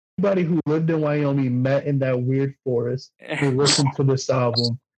everybody who lived in Wyoming met in that weird forest to listen to this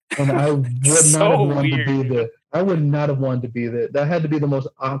album. And I would not have wanted to be there. I would not have wanted to be there. That had to be the most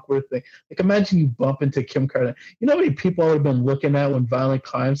awkward thing. Like imagine you bump into Kim Kardashian. You know how many people I would have been looking at when Violent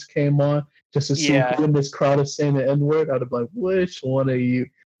Crimes came on just to see who in this crowd is saying the N-word? I'd have been like, which one are you?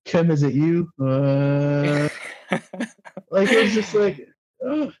 Kim, is it you? Like it was just like,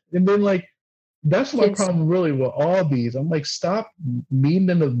 and then like that's my problem really with all these. I'm like, stop meeting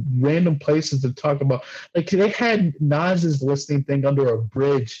in the random places to talk about. Like they had Nas's listening thing under a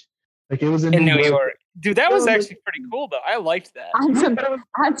bridge. Like it was in New York. Dude, that was actually pretty cool though. I liked that.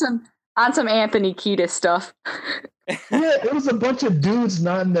 On some Anthony Kiedis stuff. Yeah, it was a bunch of dudes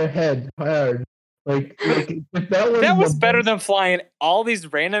nodding their head hard. Like that was better than flying all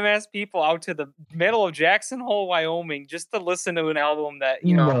these random ass people out to the middle of Jackson Hole, Wyoming, just to listen to an album that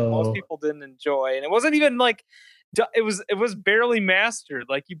most people didn't enjoy, and it wasn't even like it was barely mastered.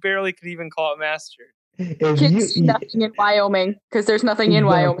 Like you barely could even call it mastered. Nothing in Wyoming because there's nothing in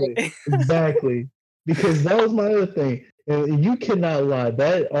Wyoming. Exactly, because that was my other thing. And you cannot lie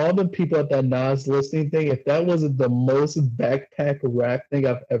that all the people at that Nas listening thing, if that wasn't the most backpack rap thing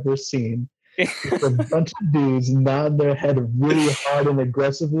I've ever seen. It's a bunch of dudes nodding their head really hard and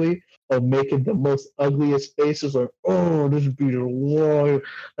aggressively, or making the most ugliest faces, or this beat a wall.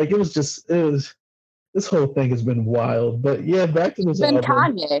 Like this whole thing has been wild. But yeah, back to this album.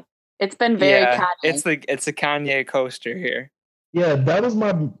 Kanye. It's been very Kanye. It's a Kanye coaster here. Yeah, that was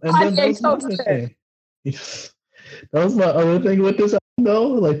my thing. That was my other thing with this album, though.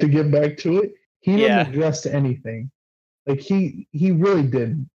 Like to get back to it, he didn't address anything. Like he really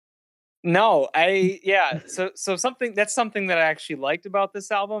didn't. No, So something that I actually liked about this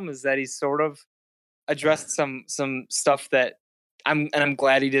album is that he sort of addressed some stuff that I'm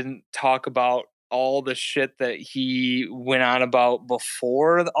glad he didn't talk about all the shit that he went on about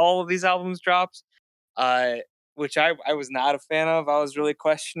before all of these albums dropped, which I was not a fan of. I was really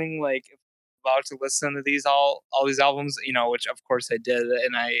questioning like about to listen to these all these albums, which of course I did,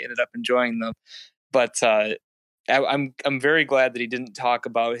 and I ended up enjoying them, but. I'm very glad that he didn't talk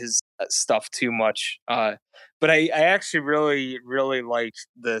about his stuff too much. But I actually really, really liked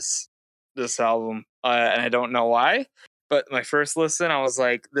this album, and I don't know why. But my first listen, I was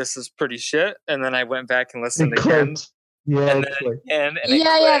like, "This is pretty shit," and then I went back and listened again. Yeah,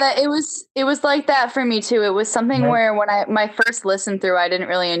 it was like that for me too. It was something where when my first listen through, I didn't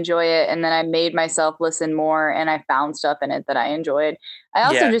really enjoy it, and then I made myself listen more, and I found stuff in it that I enjoyed. I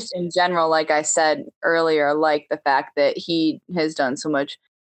also just in general, like I said earlier, like the fact that he has done so much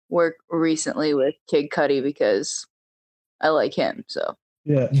work recently with Kid Cudi because I like him. So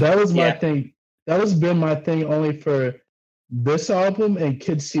yeah, that was my thing. That has been my thing only for this album and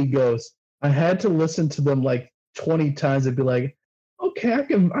Kids See Ghosts. I had to listen to them like 20 times and be like, okay, I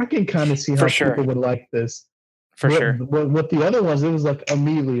can kind of see how people would like this. Sure. With the other ones, it was like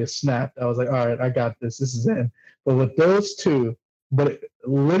immediately a snap. I was like, all right, I got this. This is in. But with those two,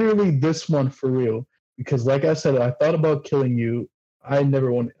 literally this one for real, because like I said, I thought about Killing You. I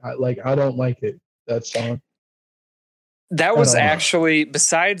never want. I don't like it. That song. That was actually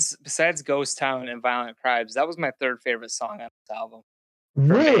besides Ghost Town and Violent Crimes, that was my third favorite song on this album.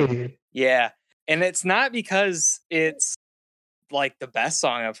 Really? Yeah. And it's not because it's like the best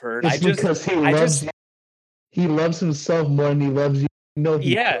song I've heard. Because he loves himself more than he loves you.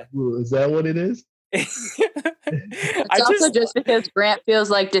 Is that what it is? It's also just because Grant feels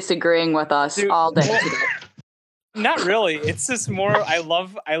like disagreeing with us all day today. Not really. It's just more. I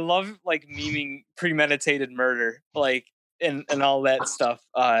love like memeing premeditated murder, like and all that stuff.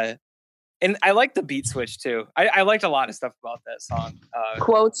 And I like the beat switch too. I liked a lot of stuff about that song.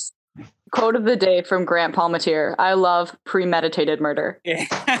 Quote of the day from Grant Palmatier: "I love premeditated murder."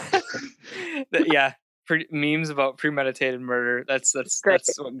 Yeah. Memes about premeditated murder. That's what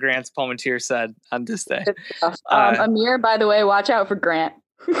Grant Palmatier said on this day. Amir, by the way, watch out for Grant.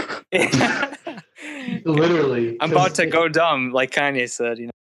 Literally, I'm about to go dumb, like Kanye said.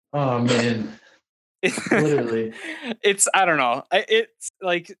 Oh man, literally. I don't know. It's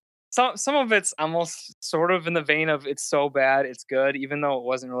like some of it's almost sort of in the vein of it's so bad it's good, even though it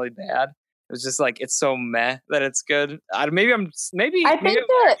wasn't really bad. It was just like it's so meh that it's good. Maybe I'm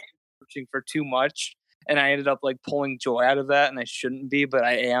searching for too much. And I ended up like pulling joy out of that, and I shouldn't be, but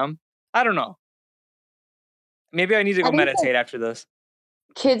I am. I don't know. Maybe I need to go meditate after this.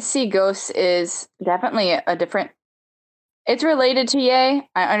 Kids See Ghosts is definitely a different. It's related to Ye.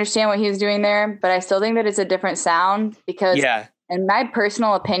 I understand what he's doing there, but I still think that it's a different sound because, in my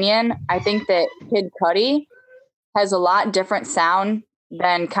personal opinion, I think that Kid Cudi has a lot different sound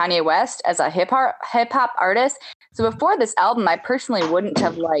than Kanye West as a hip hop artist. So before this album, I personally wouldn't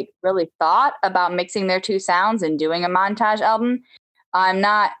have really thought about mixing their two sounds and doing a montage album. I'm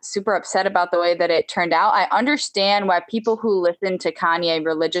not super upset about the way that it turned out. I understand why people who listen to Kanye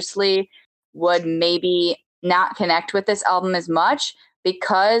religiously would maybe not connect with this album as much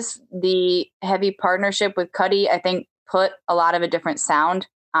because the heavy partnership with Cudi, I think, put a lot of a different sound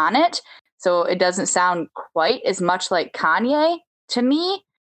on it. So it doesn't sound quite as much like Kanye to me.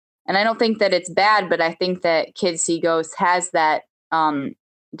 And I don't think that it's bad, but I think that Kids See Ghosts has that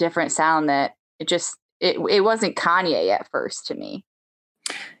different sound that it wasn't Kanye at first to me.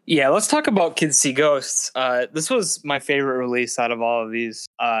 Yeah, let's talk about Kids See Ghosts. This was my favorite release out of all of these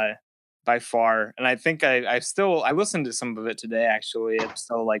by far. And I think I listened to some of it today, actually. I'm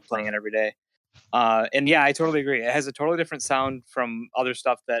still playing it every day. And yeah, I totally agree. It has a totally different sound from other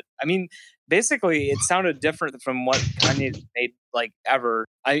stuff basically it sounded different from what Kanye made ever.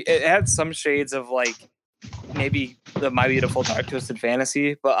 It had some shades of maybe the My Beautiful Dark Twisted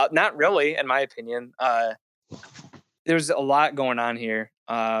Fantasy, but not really, in my opinion. There's a lot going on here.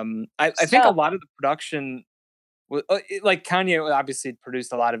 I think a lot of the production, Kanye obviously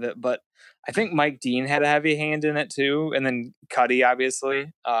produced a lot of it, but I think Mike Dean had a heavy hand in it too, and then Cudi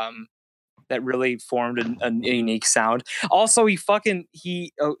obviously. That really formed a unique sound. Also,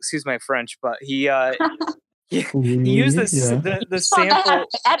 excuse my French, but he used the sample.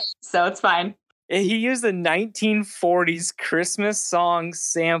 So it's fine. He used the 1940s Christmas song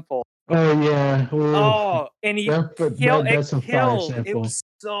sample. Oh yeah. Ooh. Oh, and that's a fire sample. It was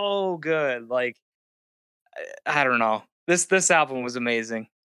so good. I don't know. This album was amazing.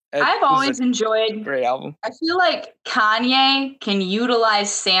 I've always enjoyed. Great album. I feel like Kanye can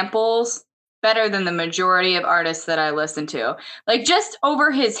utilize samples better than the majority of artists that I listen to. Just over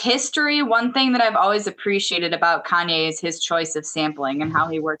his history, one thing that I've always appreciated about Kanye is his choice of sampling and how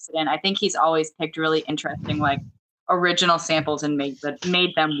he works it in. I think he's always picked really interesting, original samples and made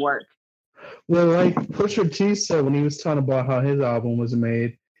them work. Well, like Pusha T said when he was talking about how his album was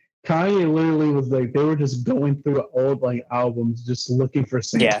made, Kanye literally was they were just going through the old albums, just looking for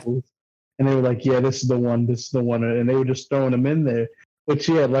samples. Yeah. And they were like, yeah, this is the one. And they were just throwing them in there. But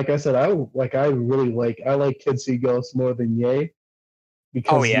yeah, like I said, I like Kids See Ghosts more than Ye.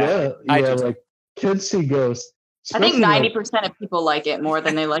 Because Kids See Ghosts. I think 90% of people like it more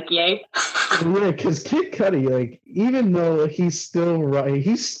than they like Ye. Yeah, because Kid Cudi, even though he's still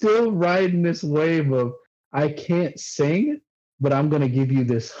riding this wave of I can't sing, but I'm gonna give you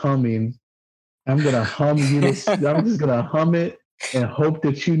this humming. I'm gonna hum you this. I'm just gonna hum it and hope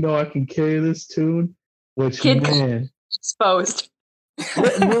that I can carry this tune. Which Kid exposed.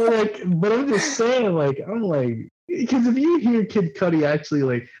 But I'm just saying, because if you hear Kid Cudi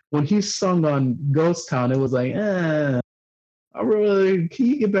actually, when he sung on Ghost Town, it was can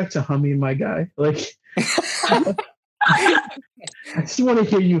you get back to humming, my guy? I just want to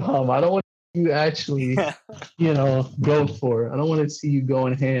hear you hum. I don't want you actually, go for it. I don't want to see you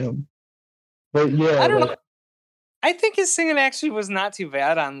going ham. But yeah, I don't know. I think his singing actually was not too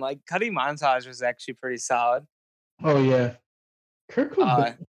bad on Cudi Montage was actually pretty solid. Oh yeah. Kurt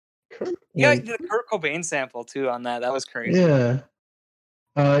Cobain. The Kurt Cobain sample too on that. That was crazy. Yeah.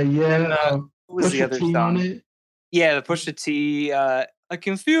 What was the other song? Yeah, the Pusha T. I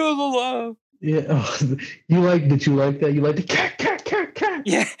can feel the love. Yeah. Oh, did you like that? You like the cat.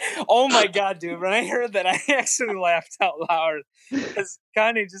 Yeah. Oh my god, dude! When I heard that, I actually laughed out loud because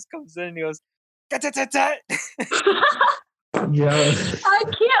Kanye just comes in and he goes, "Tat." Yeah. I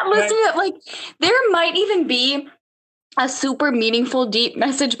can't listen to it. There might even be a super meaningful, deep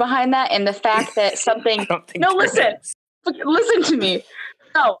message behind that, and the fact that something. Listen to me.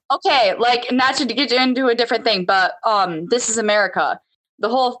 No, okay, not to get into a different thing, but This Is America. The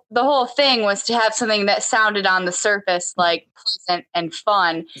whole thing was to have something that sounded on the surface pleasant and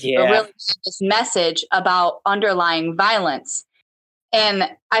fun, but really this message about underlying violence. And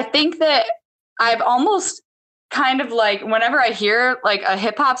I think that I've almost kind of whenever I hear a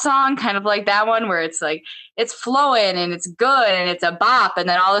hip hop song, kind of like that one where it's it's flowing and it's good and it's a bop, and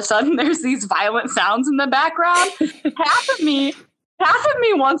then all of a sudden there's these violent sounds in the background. Half of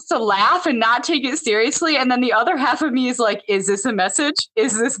me wants to laugh and not take it seriously, and then the other half of me is is this a message?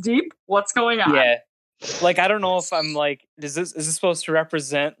 Is this deep? What's going on? Yeah, I don't know if I'm is this supposed to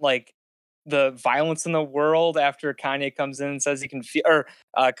represent the violence in the world after Kanye comes in and says he can feel, or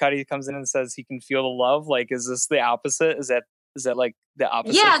Cudi comes in and says he can feel the love? Is this the opposite? Is that Is that like the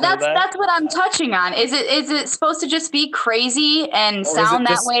opposite? Yeah, of that? that's what I'm touching on. Is it supposed to just be crazy and Or is sound it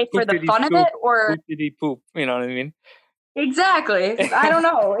that just way for the fun of poopity-poop, it, or poop? You know what I mean? exactly? I don't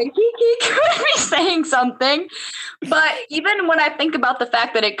know. He could be saying something, but even when I think about the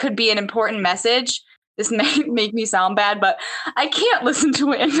fact that it could be an important message, this may make me sound bad, but I can't listen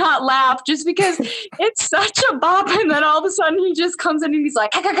to it and not laugh just because it's such a bop, and then all of a sudden he just comes in and he's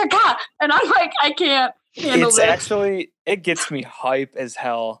like, "Ka-ka-ka-ka," and I'm like, I can't handle It's this. actually, it gets me hype as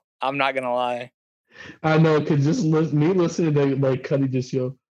hell. I'm not gonna lie. I know, cause just me listening to like Cuddy just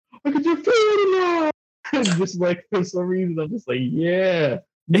yo, I could just feel it now. Just like for some reason, I'm just like, yeah,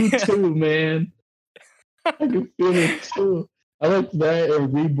 you too, man. I can feel it too. I like that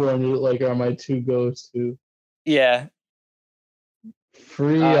and Reborn. Like are my two goes to. Yeah,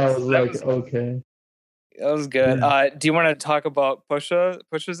 Free, I was that like, was- okay. that was good. Yeah. Do you want to talk about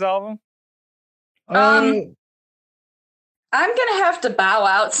Pusha's album? I'm gonna have to bow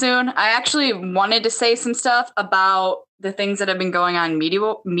out soon. I actually wanted to say some stuff about the things that have been going on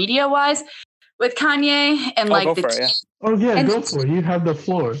media wise with Kanye and like go the for it, yeah. Oh yeah, and- go for it. You have the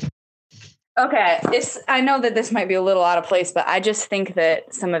floor. Okay, I know that this might be a little out of place, but I just think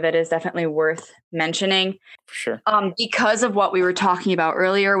that some of it is definitely worth mentioning. For sure. Because of what we were talking about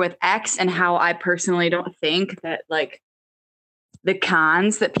earlier with X and how I personally don't think that like the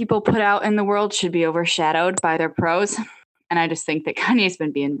cons that people put out in the world should be overshadowed by their pros. And I just think that Kanye's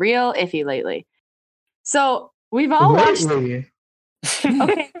been being real iffy lately. So we've all watched. Lately.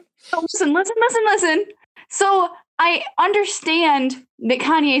 Okay, so listen. So I understand that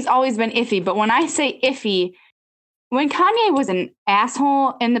Kanye's always been iffy, but when I say iffy, when Kanye was an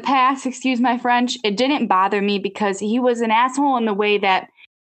asshole in the past, excuse my French, it didn't bother me because he was an asshole in the way that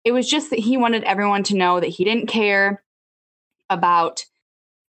it was just that he wanted everyone to know that he didn't care about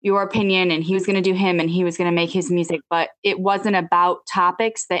your opinion and he was going to do him and he was going to make his music, but it wasn't about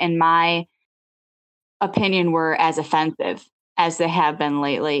topics that in my opinion were as offensive as they have been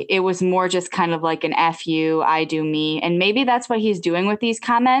lately. It was more just kind of like an F you, I do me. And maybe that's what he's doing with these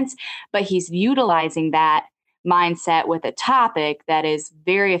comments, but he's utilizing that mindset with a topic that is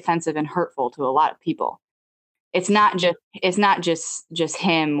very offensive and hurtful to a lot of people. It's not just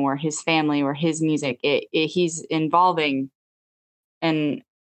him or his family or his music. He's involving a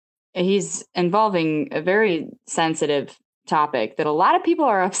very sensitive topic that a lot of people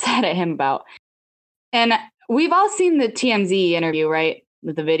are upset at him about. And we've all seen the TMZ interview, right?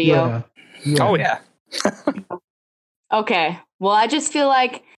 With the video. Yeah. Oh yeah. Okay. Well, I just feel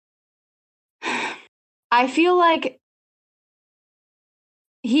like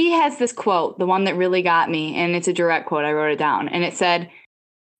he has this quote, the one that really got me, and it's a direct quote. I wrote it down, and it said,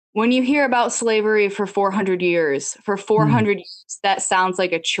 "When you hear about slavery for 400 years, years, that sounds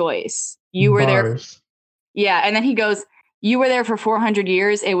like a choice. You were there." Yeah. And then he goes, "You were there for 400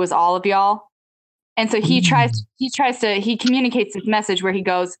 years. It was all of y'all." And so he communicates this message where he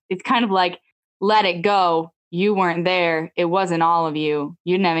goes, it's kind of like, let it go. You weren't there. It wasn't all of you.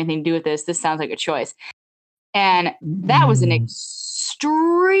 You didn't have anything to do with this. This sounds like a choice. And that was an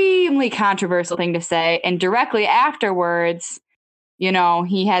extremely controversial thing to say. And directly afterwards, you know,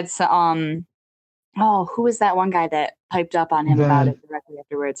 he had some, who was that one guy that piped up on him about it directly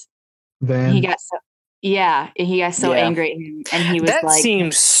afterwards? Van. He got so angry at him, and he was that like,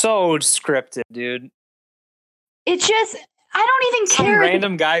 seems so scripted, dude. It's just, I don't even Some care.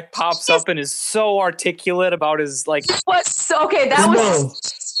 random guy pops up and is so articulate about his like. Was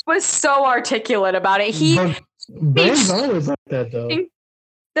so articulate about it. Van's always like that though.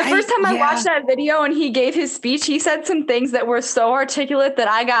 The first time I watched that video and he gave his speech, he said some things that were so articulate that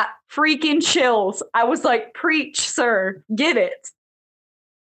I got freaking chills. I was like, "Preach, sir, get it."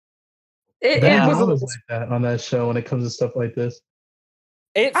 It was always like that on that show when it comes to stuff like this.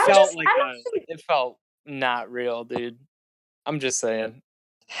 It felt not real, dude. I'm just saying.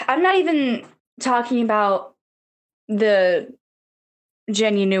 I'm not even talking about the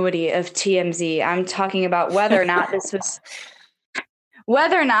genuinity of TMZ. I'm talking about whether or not this was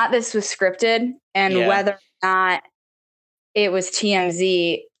scripted and whether or not it was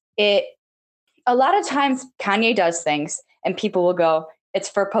TMZ. A lot of times Kanye does things and people will go, "It's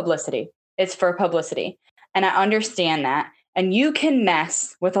for publicity. It's for publicity." And I understand that. And you can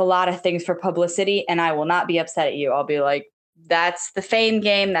mess with a lot of things for publicity, and I will not be upset at you. I'll be like, that's the fame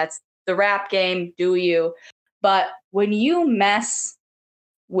game. That's the rap game. Do you? But when you mess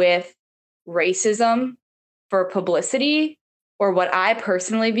with racism for publicity, or what I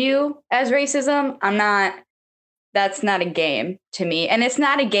personally view as racism, that's not a game to me. And it's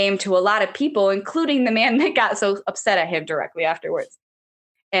not a game to a lot of people, including the man that got so upset at him directly afterwards.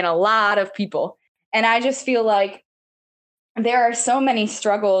 And a lot of people. And I just feel like there are so many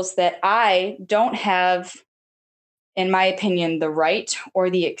struggles that I don't have, in my opinion, the right or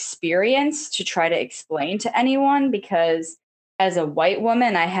the experience to try to explain to anyone, because as a white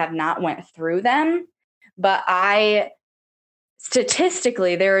woman, I have not went through them. But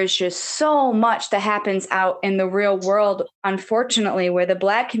statistically, there is just so much that happens out in the real world, unfortunately, where the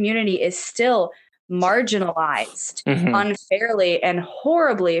Black community is still marginalized unfairly and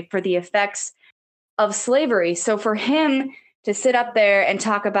horribly for the effects of slavery. So for him to sit up there and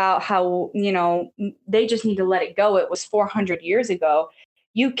talk about how, they just need to let it go. It was 400 years ago.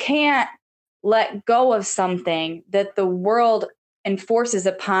 You can't let go of something that the world enforces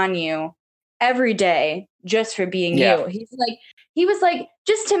upon you every day just for being you. He was like,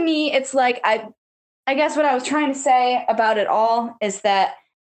 just to me, it's like, I guess what I was trying to say about it all is that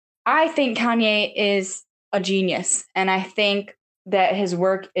I think Kanye is a genius, and I think that his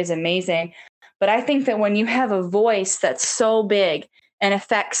work is amazing. But I think that when you have a voice that's so big and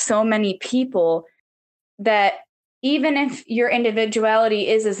affects so many people, that even if your individuality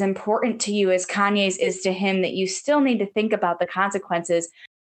is as important to you as Kanye's is to him, that you still need to think about the consequences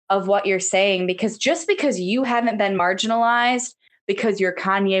of what you're saying. Because just because you haven't been marginalized because you're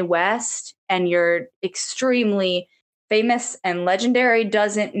Kanye West and you're extremely famous and legendary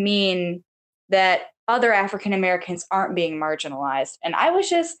doesn't mean that other African Americans aren't being marginalized. And I've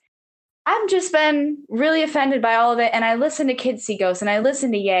just been really offended by all of it. And I listened to Kids See Ghosts and I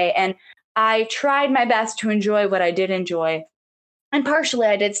listened to Ye, and I tried my best to enjoy what I did enjoy. And partially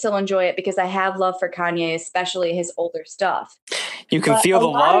I did still enjoy it because I have love for Kanye, especially his older stuff. You can feel the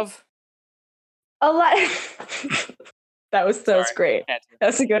love? A lot. That was great.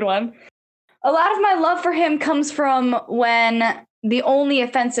 That's a good one. A lot of my love for him comes from when the only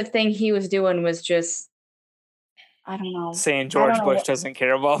offensive thing he was doing was just, I don't know, saying George Bush doesn't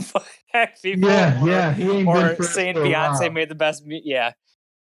care about Black people. Or saying Beyonce made the best. Yeah.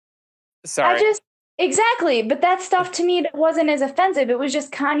 Sorry. Exactly. But that stuff to me wasn't as offensive. It was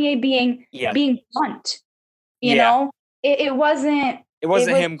just Kanye being blunt. You know, it wasn't. It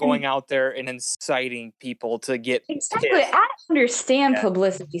wasn't him going out there and inciting people to get exactly. pissed. I understand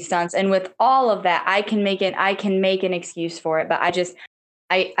publicity stunts, and with all of that, I can make an excuse for it. But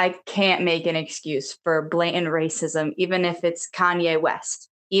I can't make an excuse for blatant racism, even if it's Kanye West,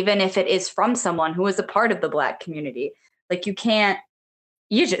 even if it is from someone who is a part of the Black community. Like you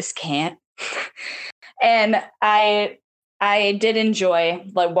just can't. And I did enjoy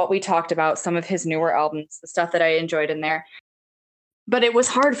like what we talked about, some of his newer albums, the stuff that I enjoyed in there. But it was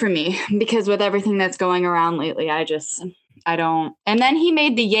hard for me because with everything that's going around lately, I don't. And then he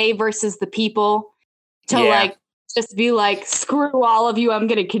made the Ye versus the People to just be like, screw all of you. I'm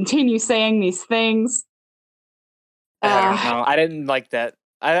going to continue saying these things. I don't know. I didn't like that.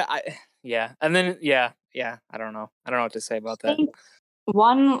 And then, I don't know. I don't know what to say about that.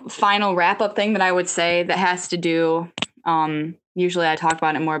 One final wrap up thing that I would say that has to do, usually I talk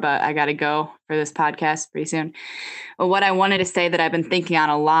about it more, but I got to go for this podcast pretty soon. But what I wanted to say that I've been thinking on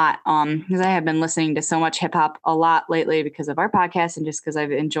a lot, because I have been listening to so much hip hop a lot lately because of our podcast and just because I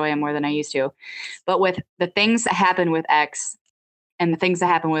enjoy it more than I used to. But with the things that happen with X and the things that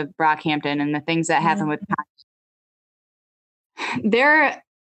happen with Brockhampton and the things that happen with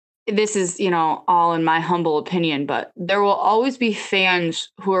this is, all in my humble opinion, but there will always be fans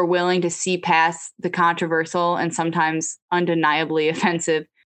who are willing to see past the controversial and sometimes undeniably offensive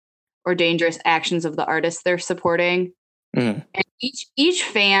or dangerous actions of the artists they're supporting. And each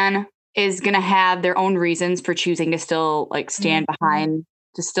fan is going to have their own reasons for choosing to still stand behind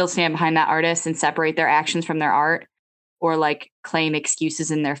that artist and separate their actions from their art, or claim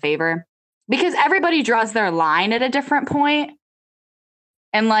excuses in their favor, because everybody draws their line at a different point.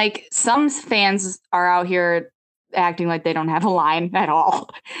 And some fans are out here acting like they don't have a line at all.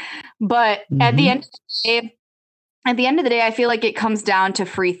 But at the end of the day, I feel like it comes down to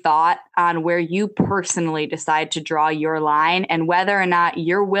free thought on where you personally decide to draw your line and whether or not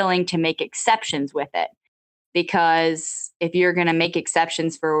you're willing to make exceptions with it. Because if you're going to make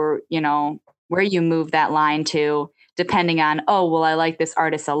exceptions for, where you move that line to, depending on, I like this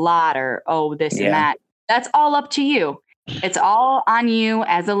artist a lot, or, this and that, that's all up to you. It's all on you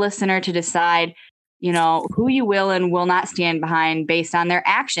as a listener to decide, who you will and will not stand behind based on their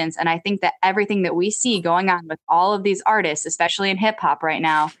actions. And I think that everything that we see going on with all of these artists, especially in hip hop right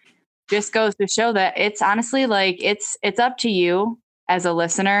now, just goes to show that it's honestly it's up to you as a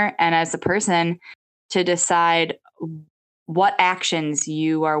listener and as a person to decide what actions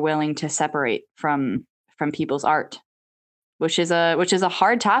you are willing to separate from people's art, which is a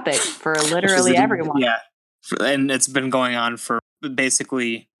hard topic for literally everyone. Yeah. And it's been going on for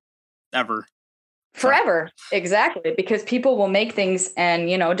basically ever. Forever. Exactly. Because people will make things, and,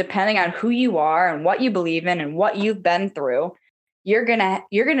 you know, depending on who you are and what you believe in and what you've been through, you're going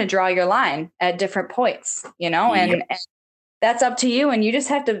to draw your line at different points, you know, and that's up to you. And you just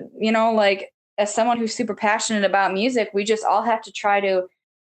have to, you know, like, as someone who's super passionate about music, we just all have to try to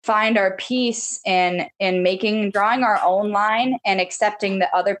find our peace in drawing our own line and accepting that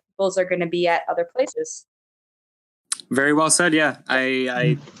other people's are going to be at other places. Very well said. Yeah,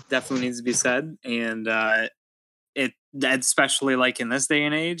 I definitely needs to be said, and it especially like in this day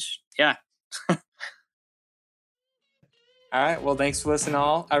and age. Yeah. All right. Well, thanks for listening,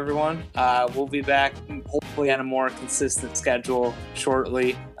 all everyone. We'll be back hopefully on a more consistent schedule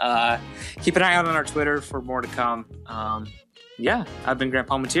shortly. Keep an eye out on our Twitter for more to come. Yeah, I've been Grant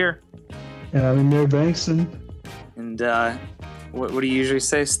Palmatier. And I'm Amir Bankson. And what do you usually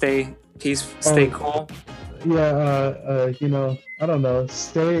say? Stay peaceful, stay cool. Yeah, you know, I don't know.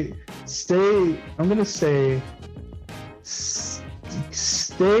 Stay. I'm gonna say,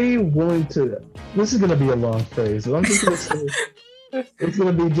 stay willing to. This is gonna be a long phrase. But I'm just gonna say, it's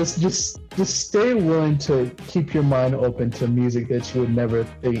gonna be just stay willing to keep your mind open to music that you would never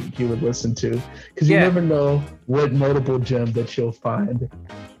think you would listen to, because you never know what notable gem that you'll find,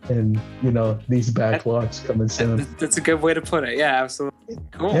 and you know these backlogs coming soon. That's a good way to put it. Yeah, absolutely.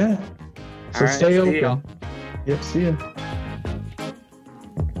 Cool. Yeah. So all right, stay open. Yep. See ya.